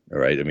history, all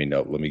right, I mean,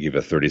 let me give a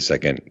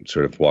 30-second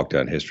sort of walk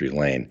down history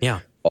lane. Yeah.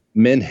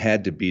 Men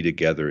had to be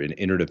together in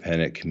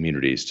interdependent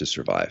communities to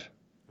survive.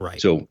 Right.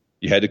 So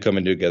you had to come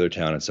into together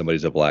town, and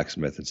somebody's a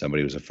blacksmith and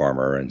somebody was a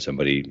farmer and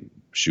somebody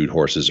shoot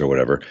horses or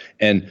whatever.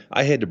 And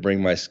I had to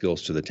bring my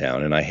skills to the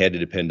town, and I had to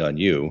depend on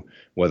you,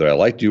 whether I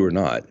liked you or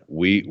not.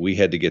 We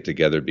had to get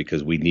together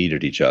because we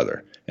needed each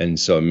other. And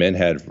so men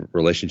had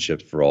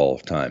relationships for all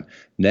of time.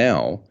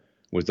 Now,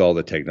 with all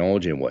the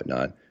technology and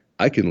whatnot,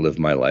 I can live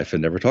my life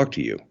and never talk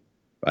to you.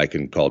 I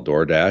can call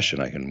DoorDash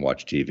and I can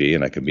watch TV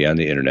and I can be on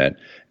the internet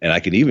and I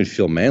can even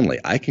feel manly.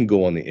 I can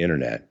go on the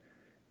internet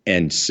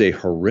and say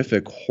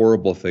horrific,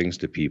 horrible things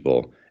to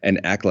people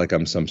and act like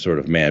I'm some sort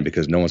of man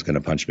because no one's going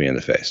to punch me in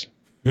the face.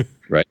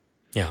 Right?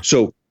 Yeah.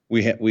 So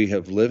we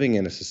have living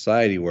in a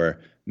society where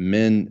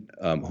men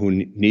who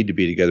need to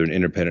be together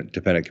in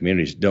dependent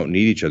communities don't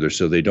need each other,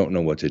 so they don't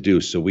know what to do.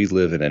 So we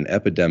live in an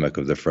epidemic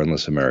of the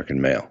friendless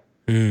American male.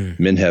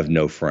 Men have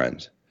no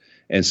friends.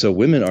 And so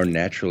women are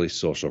naturally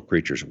social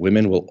creatures.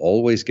 Women will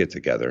always get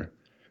together.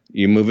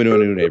 You move into a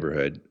new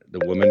neighborhood,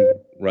 the woman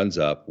runs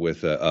up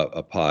with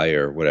a pie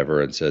or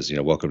whatever and says,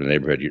 welcome to the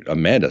neighborhood. A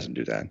man doesn't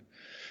do that.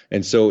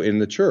 And so in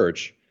the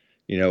church,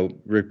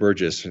 Rick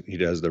Burgess, he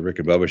does the Rick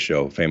and Bubba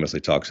show, famously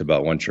talks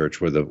about one church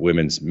where the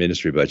women's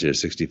ministry budget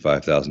is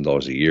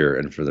 $65,000 a year,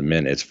 and for the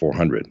men, it's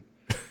 $400,000.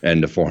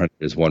 And the $400,000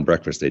 is one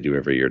breakfast they do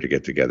every year to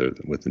get together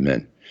with the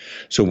men.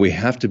 So we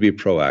have to be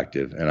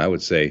proactive, and I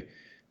would say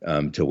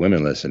to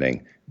women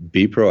listening,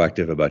 be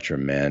proactive about your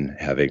men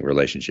having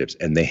relationships,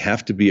 and they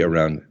have to be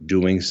around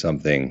doing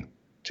something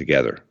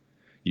together.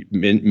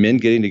 Men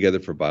getting together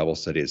for Bible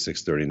study at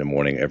 6:30 in the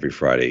morning every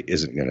Friday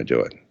isn't going to do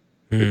it.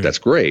 That's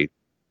great,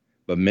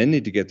 but men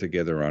need to get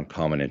together around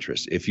common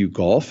interests. If you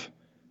golf,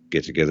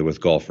 get together with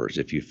golfers.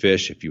 If you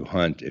fish, if you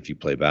hunt, if you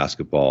play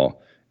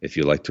basketball, if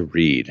you like to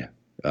read,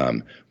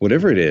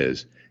 whatever it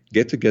is,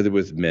 get together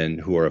with men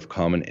who are of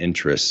common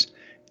interests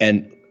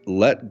and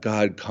let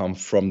God come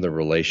from the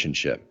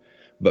relationship.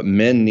 But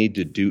men need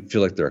to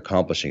feel like they're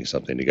accomplishing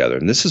something together.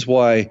 And this is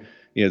why,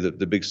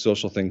 the big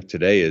social thing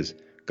today is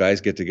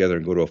guys get together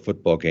and go to a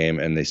football game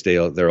and they stay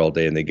out there all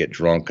day and they get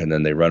drunk and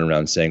then they run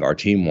around saying our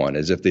team won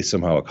as if they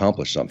somehow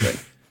accomplished something.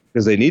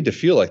 Because they need to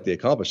feel like they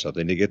accomplished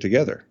something to get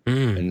together.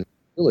 And it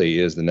really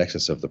is the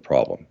nexus of the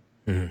problem.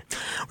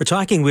 We're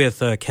talking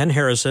with Ken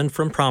Harrison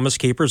from Promise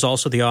Keepers,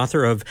 also the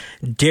author of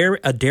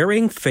A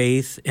Daring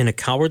Faith in a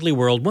Cowardly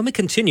World. When we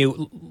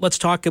continue, let's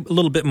talk a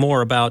little bit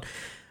more about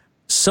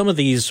some of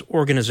these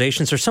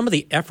organizations or some of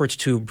the efforts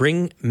to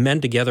bring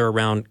men together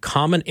around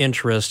common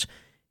interest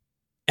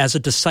as a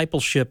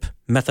discipleship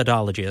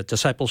methodology, a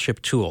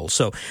discipleship tool.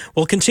 So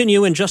we'll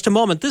continue in just a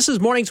moment. This is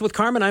Mornings with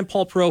Carmen. I'm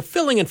Paul Perot,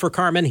 filling in for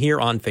Carmen here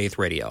on Faith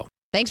Radio.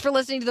 Thanks for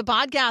listening to the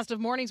podcast of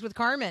Mornings with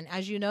Carmen.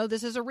 As you know,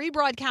 this is a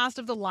rebroadcast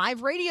of the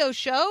live radio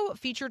show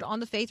featured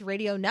on the Faith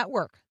Radio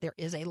Network. There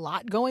is a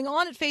lot going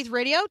on at Faith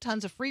Radio,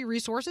 tons of free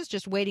resources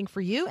just waiting for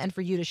you and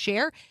for you to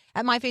share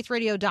at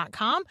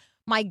myfaithradio.com.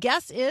 My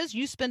guess is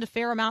you spend a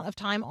fair amount of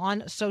time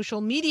on social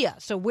media.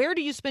 So where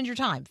do you spend your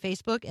time?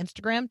 Facebook,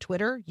 Instagram,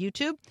 Twitter,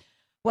 YouTube?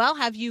 Well,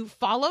 have you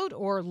followed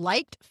or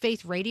liked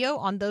Faith Radio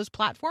on those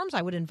platforms?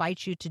 I would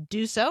invite you to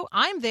do so.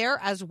 I'm there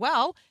as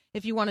well.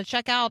 If you want to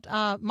check out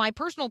my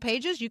personal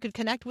pages, you could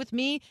connect with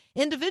me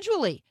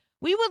individually.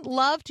 We would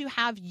love to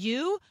have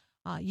you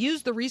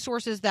use the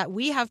resources that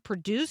we have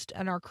produced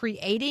and are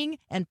creating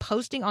and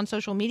posting on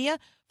social media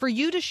for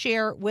you to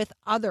share with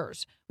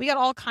others. We got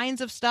all kinds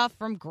of stuff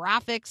from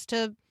graphics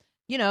to,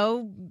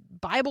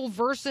 Bible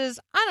verses.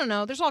 I don't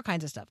know. There's all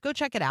kinds of stuff. Go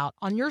check it out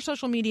on your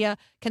social media.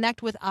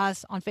 Connect with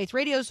us on Faith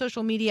Radio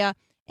social media.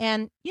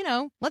 And,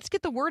 let's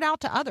get the word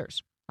out to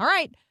others. All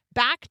right.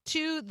 Back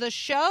to the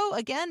show.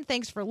 Again,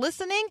 thanks for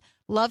listening.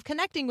 Love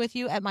connecting with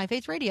you at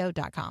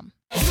myfaithradio.com.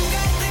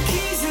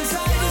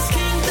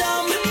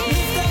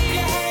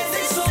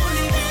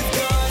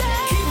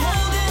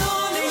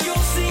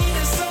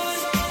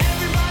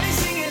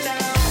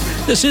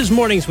 This is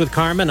Mornings with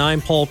Carmen.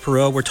 I'm Paul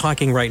Perot. We're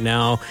talking right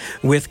now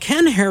with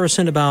Ken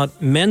Harrison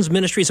about men's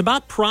ministries,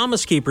 about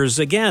Promise Keepers.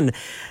 Again,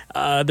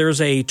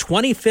 there's a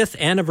 25th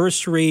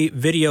anniversary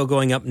video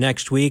going up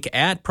next week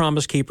at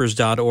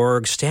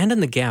promisekeepers.org. Stand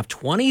in the Gap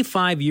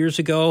 25 years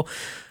ago.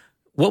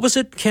 What was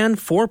it, Ken?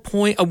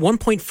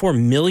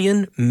 1.4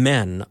 million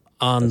men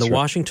on the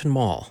Washington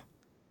Mall.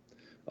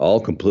 All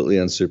completely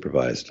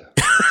unsupervised.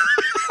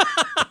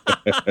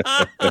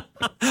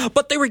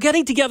 But they were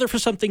getting together for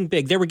something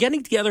big. They were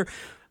getting together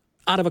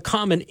out of a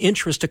common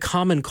interest, a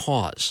common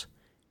cause.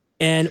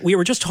 And we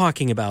were just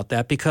talking about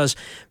that because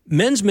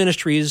men's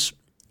ministries,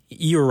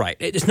 you're right.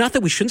 It's not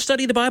that we shouldn't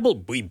study the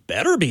Bible. We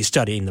better be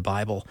studying the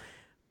Bible.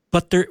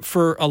 But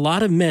for a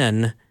lot of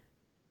men,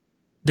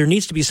 there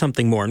needs to be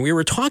something more. And we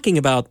were talking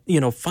about,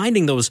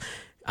 finding those,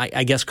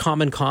 I guess,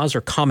 common cause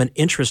or common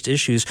interest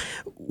issues.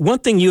 One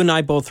thing you and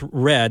I both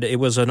read, it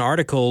was an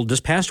article this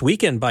past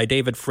weekend by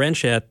David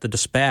French at The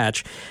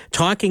Dispatch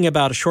talking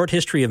about a short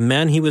history of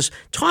men. He was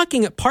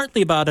talking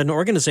partly about an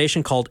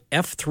organization called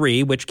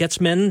F3, which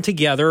gets men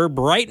together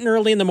bright and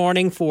early in the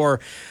morning for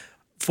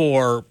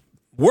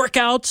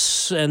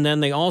workouts, and then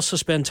they also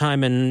spend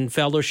time in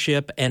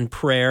fellowship and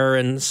prayer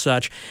and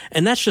such.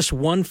 And that's just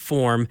one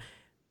form.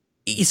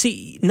 You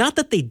see, not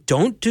that they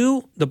don't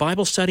do the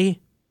Bible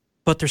study,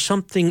 but there's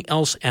something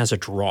else as a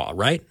draw,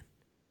 right?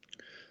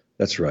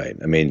 That's right.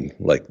 I mean,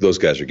 like those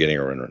guys are getting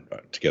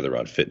together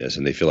around fitness,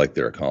 and they feel like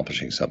they're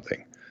accomplishing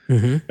something.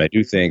 I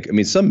do think,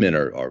 some men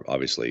are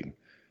obviously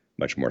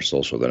much more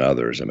social than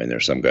others. I mean,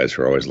 there's some guys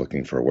who are always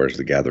looking for where's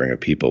the gathering of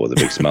people with a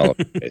big smile on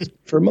their face.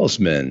 For most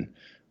men,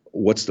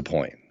 what's the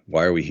point?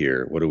 Why are we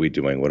here? What are we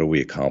doing? What are we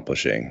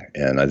accomplishing?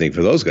 And I think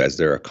for those guys,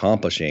 they're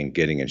accomplishing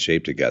getting in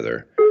shape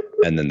together,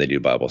 and then they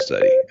do Bible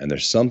study. And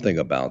there's something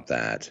about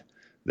that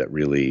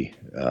really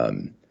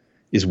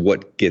is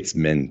what gets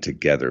men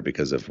together,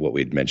 because of what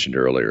we'd mentioned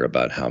earlier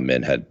about how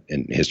men had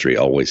in history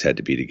always had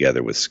to be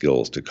together with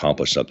skills to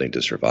accomplish something,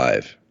 to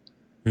survive.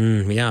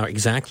 Yeah,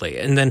 exactly.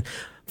 And then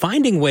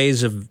finding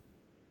ways of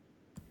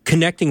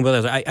connecting with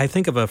others. I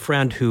think of a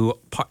friend who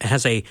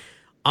has a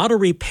auto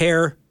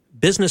repair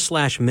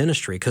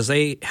business/ministry, because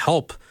they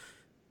help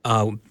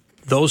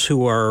those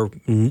who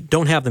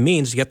don't have the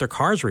means to get their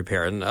cars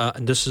repaired.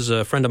 And this is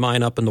a friend of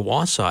mine up in the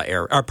Wausau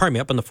area,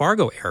 up in the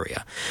Fargo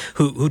area,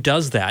 who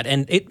does that.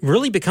 And it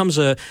really becomes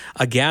a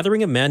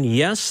gathering of men.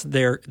 Yes,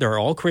 they're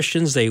all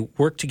Christians. They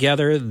work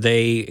together.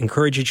 They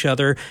encourage each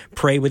other,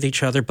 pray with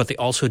each other, but they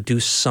also do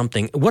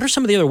something. What are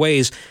some of the other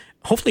ways?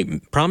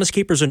 Hopefully, Promise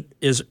Keepers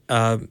is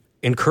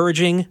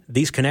encouraging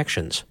these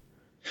connections.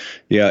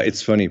 Yeah,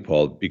 it's funny,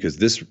 Paul, because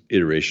this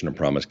iteration of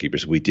Promise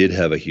Keepers, we did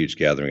have a huge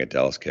gathering at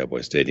Dallas Cowboy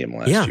Stadium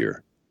last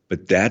year,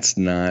 but that's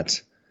not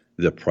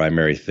the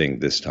primary thing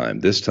this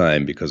time. This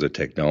time, because of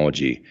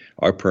technology,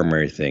 our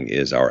primary thing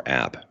is our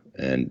app,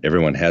 and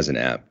everyone has an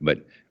app,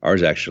 but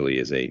ours actually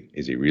is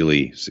a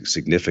really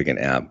significant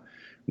app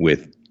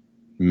with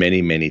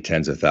many, many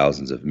tens of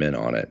thousands of men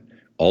on it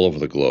all over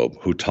the globe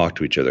who talk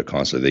to each other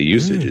constantly. The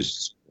usage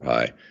is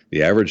high.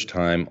 The average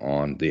time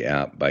on the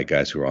app by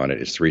guys who are on it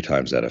is 3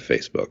 times that of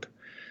Facebook.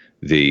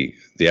 The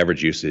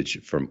average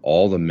usage from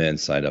all the men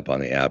signed up on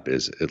the app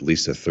is at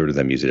least a third of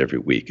them use it every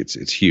week.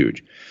 It's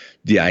huge.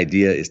 The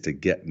idea is to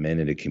get men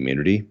into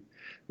community,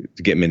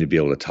 to get men to be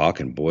able to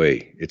talk. And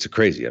boy, it's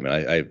crazy. I mean,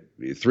 I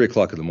 3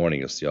 o'clock in the morning,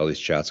 you'll see all these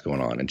chats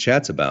going on, and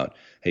chats about,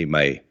 hey,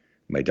 my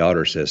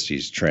daughter says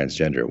she's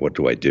transgender. What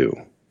do I do?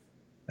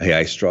 Hey,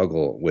 I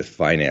struggle with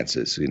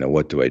finances.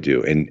 What do I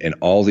do? And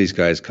all these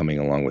guys coming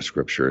along with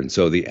scripture. And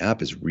so the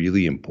app is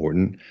really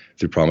important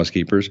through Promise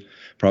Keepers.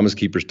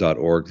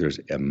 PromiseKeepers.org. There's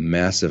a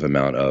massive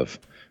amount of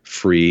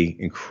free,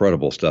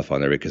 incredible stuff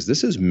on there, because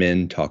this is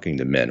men talking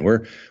to men.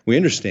 We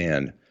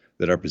understand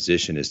that our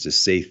position is to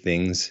say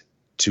things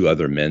to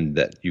other men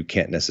that you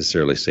can't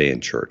necessarily say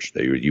in church,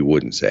 that you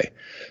wouldn't say.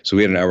 So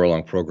we had an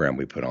hour-long program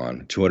we put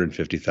on.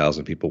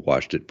 250,000 people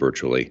watched it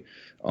virtually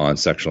on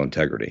sexual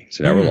integrity.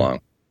 It's an hour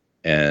long.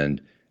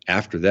 And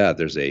after that,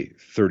 there's a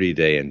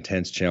 30-day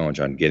intense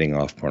challenge on getting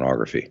off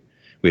pornography.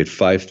 We had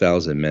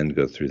 5,000 men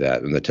go through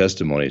that. And the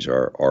testimonies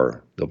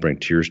are they'll bring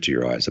tears to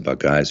your eyes about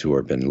guys who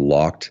have been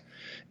locked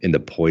in the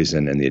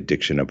poison and the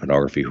addiction of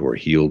pornography who are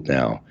healed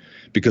now.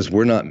 Because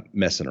we're not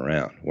messing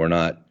around. We're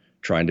not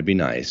trying to be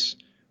nice.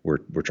 We're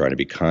trying to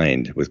be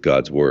kind with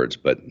God's words.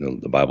 But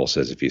the Bible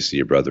says if you see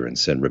your brother in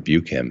sin,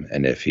 rebuke him.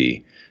 And if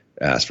he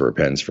asks for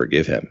repentance,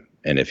 forgive him.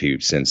 And if he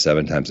sins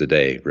 7 times a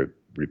day,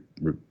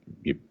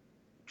 you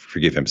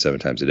forgive him 7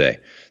 times a day.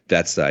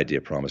 That's the idea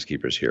of Promise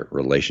Keepers here.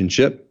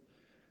 Relationship,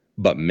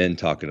 but men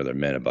talking to other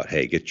men about,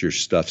 hey, get your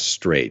stuff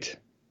straight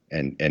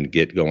and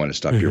get going and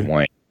stop your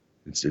whining.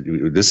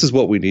 This is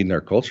what we need in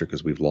our culture,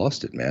 because we've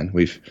lost it, man.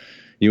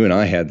 You and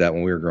I had that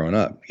when we were growing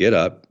up. Get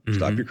up,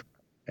 stop your car,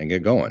 and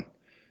get going.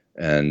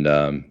 And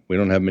we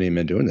don't have many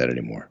men doing that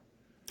anymore.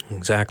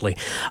 Exactly.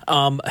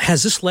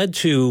 Has this led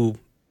to,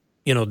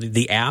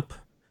 the app?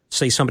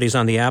 Say somebody's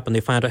on the app and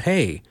they find out,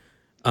 hey,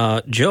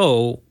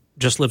 Joe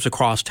just lives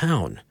across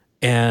town,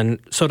 and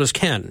so does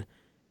Ken.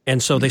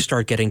 And so they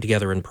start getting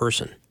together in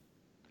person.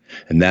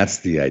 And that's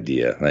the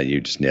idea.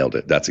 You just nailed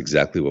it. That's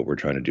exactly what we're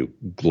trying to do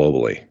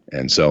globally.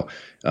 And so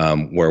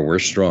where we're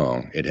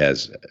strong,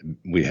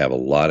 we have a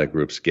lot of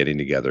groups getting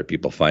together,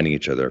 people finding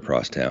each other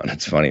across town.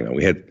 It's funny, man.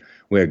 We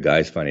had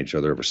guys finding each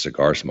other over a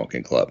cigar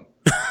smoking club.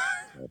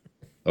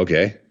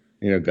 Okay.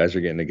 Guys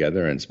are getting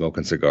together and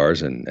smoking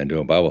cigars and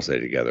doing Bible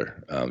study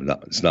together.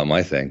 It's not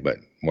my thing, but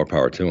more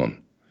power to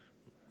them.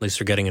 At least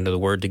they're getting into the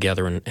Word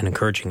together and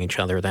encouraging each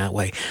other that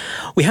way.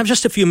 We have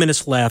just a few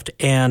minutes left,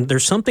 and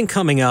there's something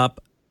coming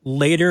up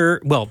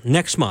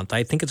next month.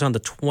 I think it's on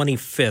the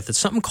 25th. It's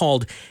something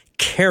called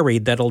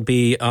Carried that'll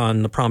be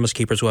on the Promise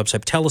Keepers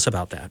website. Tell us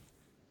about that.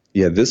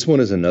 Yeah, this one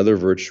is another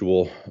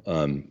virtual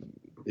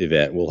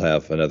event. We'll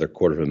have another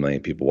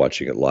 250,000 people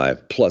watching it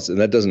live. Plus, and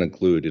that doesn't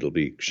include, it'll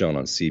be shown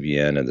on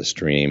CBN and the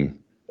stream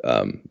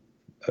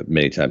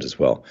many times as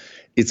well.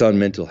 It's on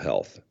mental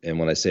health. And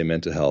when I say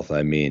mental health,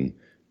 I mean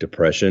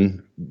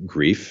depression,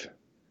 grief,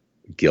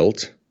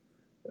 guilt,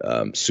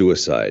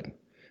 suicide.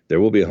 There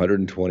will be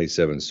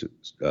 127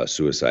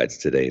 suicides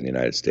today in the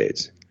United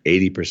States.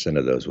 80%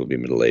 of those will be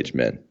middle-aged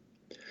men.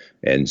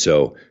 And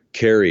so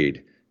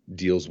Carried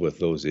deals with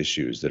those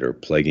issues that are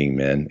plaguing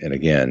men. And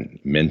again,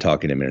 men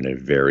talking to men in a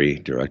very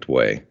direct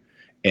way,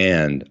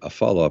 and a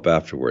follow-up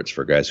afterwards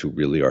for guys who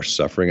really are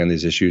suffering on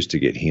these issues to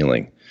get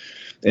healing.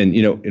 And,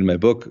 in my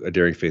book, A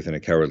Daring Faith in a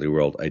Cowardly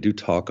World, I do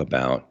talk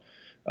about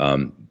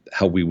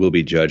how we will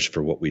be judged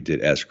for what we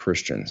did as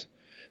Christians.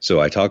 So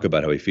I talk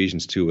about how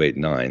Ephesians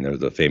 2:8-9, they're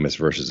the famous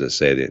verses that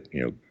say that,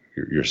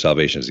 your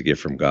salvation is a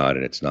gift from God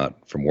and it's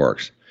not from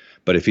works.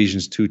 But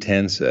Ephesians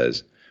 2:10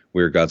 says,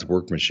 we are God's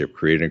workmanship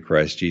created in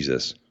Christ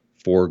Jesus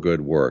for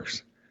good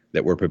works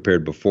that were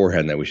prepared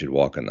beforehand that we should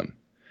walk in them.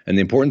 And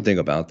the important thing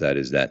about that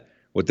is that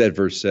what that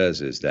verse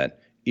says is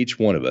that each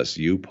one of us,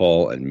 you,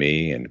 Paul, and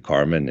me, and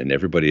Carmen, and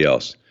everybody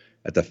else,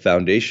 at the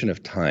foundation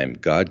of time,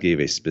 God gave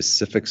a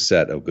specific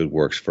set of good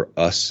works for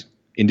us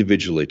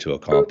individually to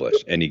accomplish,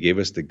 and he gave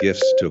us the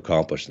gifts to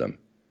accomplish them.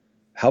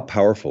 How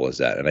powerful is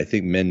that? And I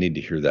think men need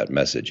to hear that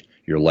message.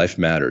 Your life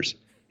matters.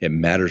 It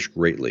matters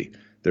greatly.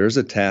 There is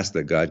a task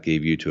that God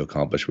gave you to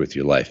accomplish with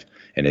your life.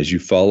 And as you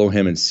follow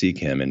him and seek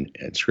him in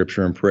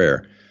scripture and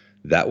prayer,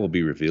 that will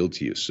be revealed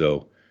to you.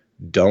 So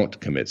don't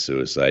commit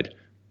suicide.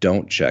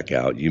 Don't check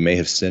out. You may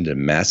have sinned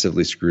and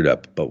massively screwed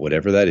up, but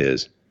whatever that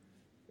is,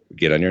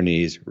 get on your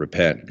knees,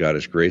 repent. God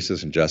is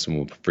gracious and just and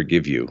will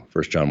forgive you,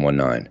 1 John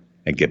 1:9,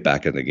 and get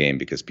back in the game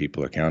because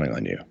people are counting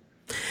on you.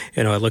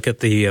 I look at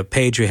the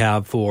page you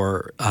have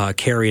for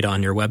Carried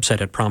on your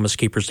website at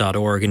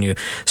promisekeepers.org, and you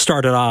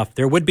started off,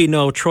 there would be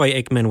no Troy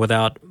Aikman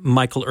without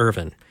Michael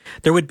Irvin.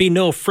 There would be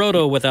no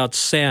Frodo without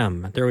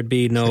Sam. There would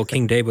be no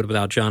King David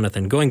without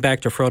Jonathan. Going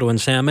back to Frodo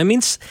and Sam,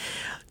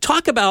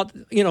 talk about,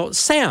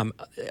 Sam,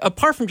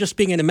 apart from just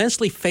being an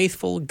immensely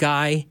faithful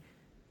guy,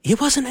 he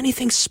wasn't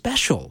anything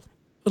special,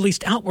 at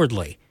least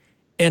outwardly.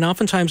 And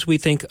oftentimes we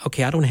think,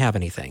 okay, I don't have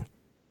anything.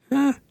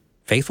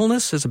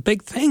 Faithfulness is a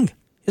big thing,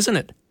 isn't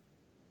it?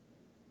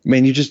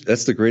 Man,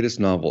 that's the greatest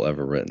novel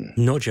ever written.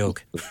 No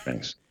joke.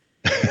 Thanks.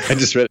 I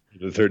just read it for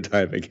the third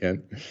time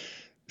again.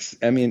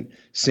 Sam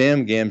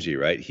Gamgee,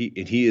 right?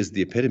 He is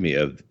the epitome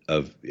of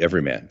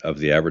every man, of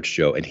the average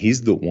Joe, and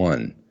he's the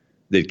one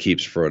that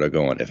keeps Frodo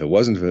going. If it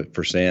wasn't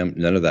for Sam,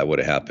 none of that would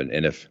have happened.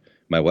 And if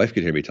my wife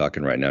could hear me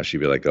talking right now, she'd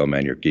be like, oh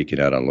man, you're geeking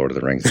out on Lord of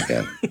the Rings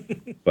again.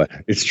 But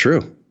it's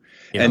true.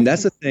 Yeah. And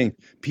that's the thing.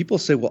 People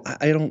say, well,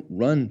 I don't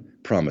run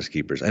Promise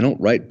Keepers. I don't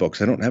write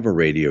books. I don't have a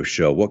radio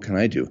show. What can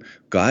I do?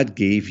 God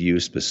gave you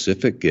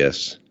specific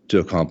gifts to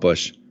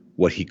accomplish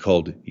what he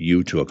called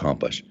you to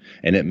accomplish.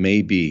 And it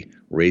may be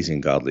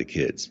raising godly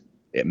kids.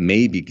 It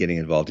may be getting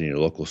involved in your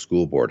local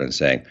school board and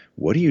saying,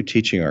 what are you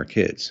teaching our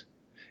kids?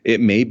 It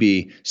may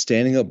be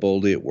standing up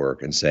boldly at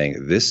work and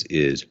saying, this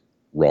is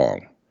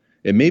wrong.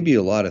 It may be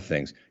a lot of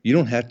things. You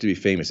don't have to be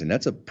famous. And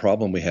that's a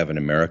problem we have in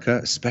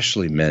America,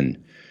 especially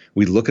men.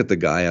 We look at the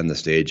guy on the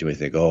stage and we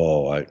think,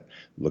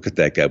 look at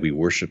that guy. We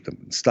worship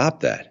them.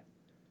 Stop that.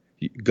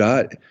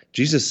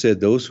 Jesus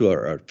said those who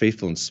are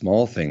faithful in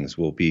small things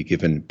will be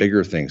given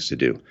bigger things to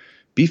do.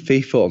 Be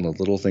faithful in the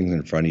little things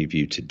in front of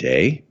you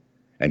today,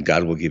 and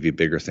God will give you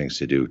bigger things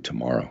to do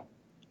tomorrow.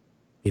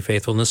 Be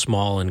faithful in the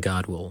small, and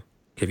God will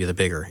give you the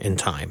bigger in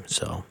time.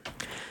 So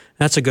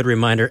that's a good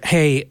reminder.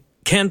 Hey,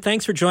 Ken,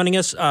 thanks for joining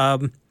us.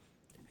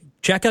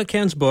 Check out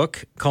Ken's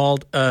book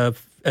called A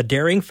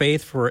Daring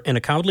Faith in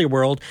a Cowardly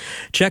World.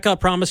 Check out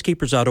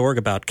promisekeepers.org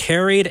about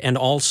Carried, and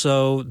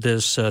also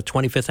this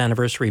 25th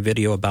anniversary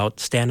video about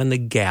Stand in the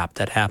Gap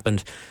that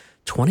happened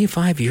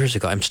 25 years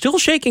ago. I'm still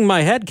shaking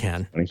my head,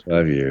 Ken.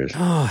 25 years.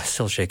 Oh,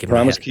 still shaking my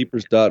head.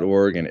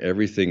 Promisekeepers.org, and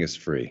everything is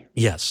free.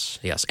 Yes.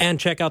 And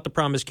check out the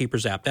Promise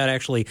Keepers app. That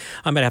actually,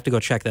 I'm going to have to go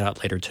check that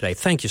out later today.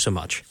 Thank you so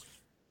much.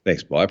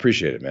 Thanks, Paul. I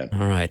appreciate it, man.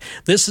 All right.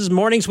 This is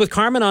Mornings with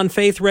Carmen on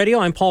Faith Radio.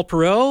 I'm Paul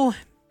Perot.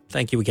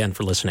 Thank you again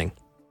for listening.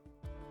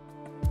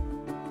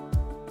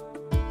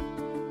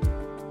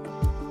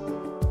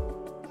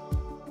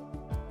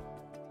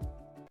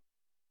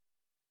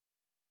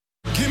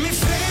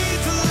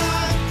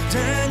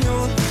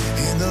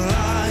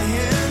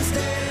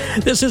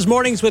 This is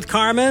Mornings with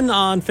Carmen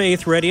on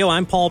Faith Radio.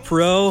 I'm Paul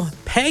Perot.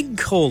 Peg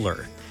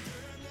Kohler.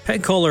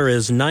 Peg Kohler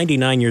is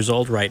 99 years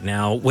old right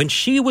now. When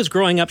she was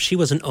growing up, she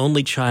was an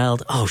only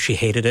child. Oh, she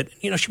hated it.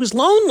 She was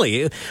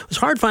lonely. It was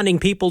hard finding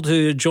people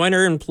to join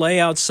her and play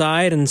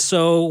outside. And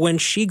so when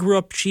she grew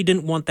up, she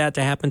didn't want that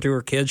to happen to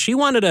her kids. She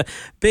wanted a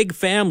big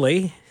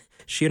family.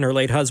 She and her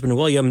late husband,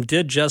 William,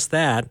 did just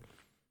that.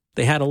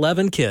 They had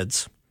 11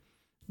 kids.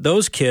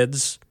 Those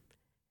kids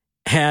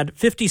had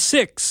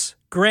 56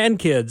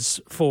 grandkids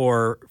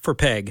for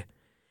Peg.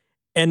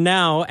 And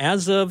now,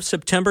 as of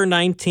September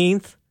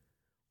 19th,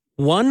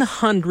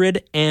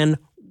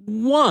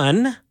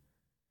 101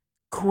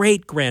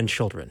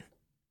 great-grandchildren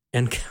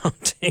and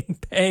counting.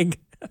 Peg,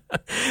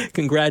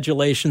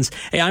 congratulations.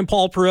 Hey, I'm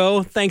Paul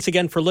Perot. Thanks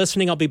again for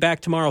listening. I'll be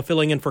back tomorrow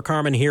filling in for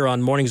Carmen here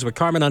on Mornings with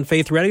Carmen on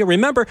Faith Radio.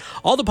 Remember,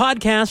 all the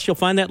podcasts, you'll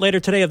find that later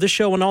today of this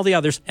show and all the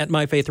others at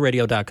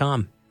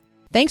myfaithradio.com.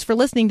 Thanks for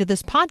listening to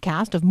this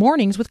podcast of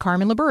Mornings with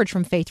Carmen LaBerge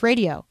from Faith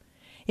Radio.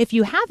 If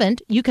you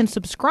haven't, you can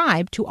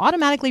subscribe to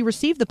automatically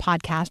receive the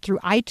podcast through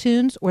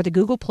iTunes or the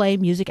Google Play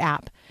Music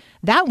app.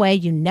 That way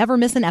you never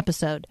miss an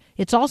episode.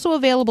 It's also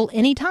available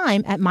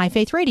anytime at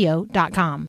myfaithradio.com.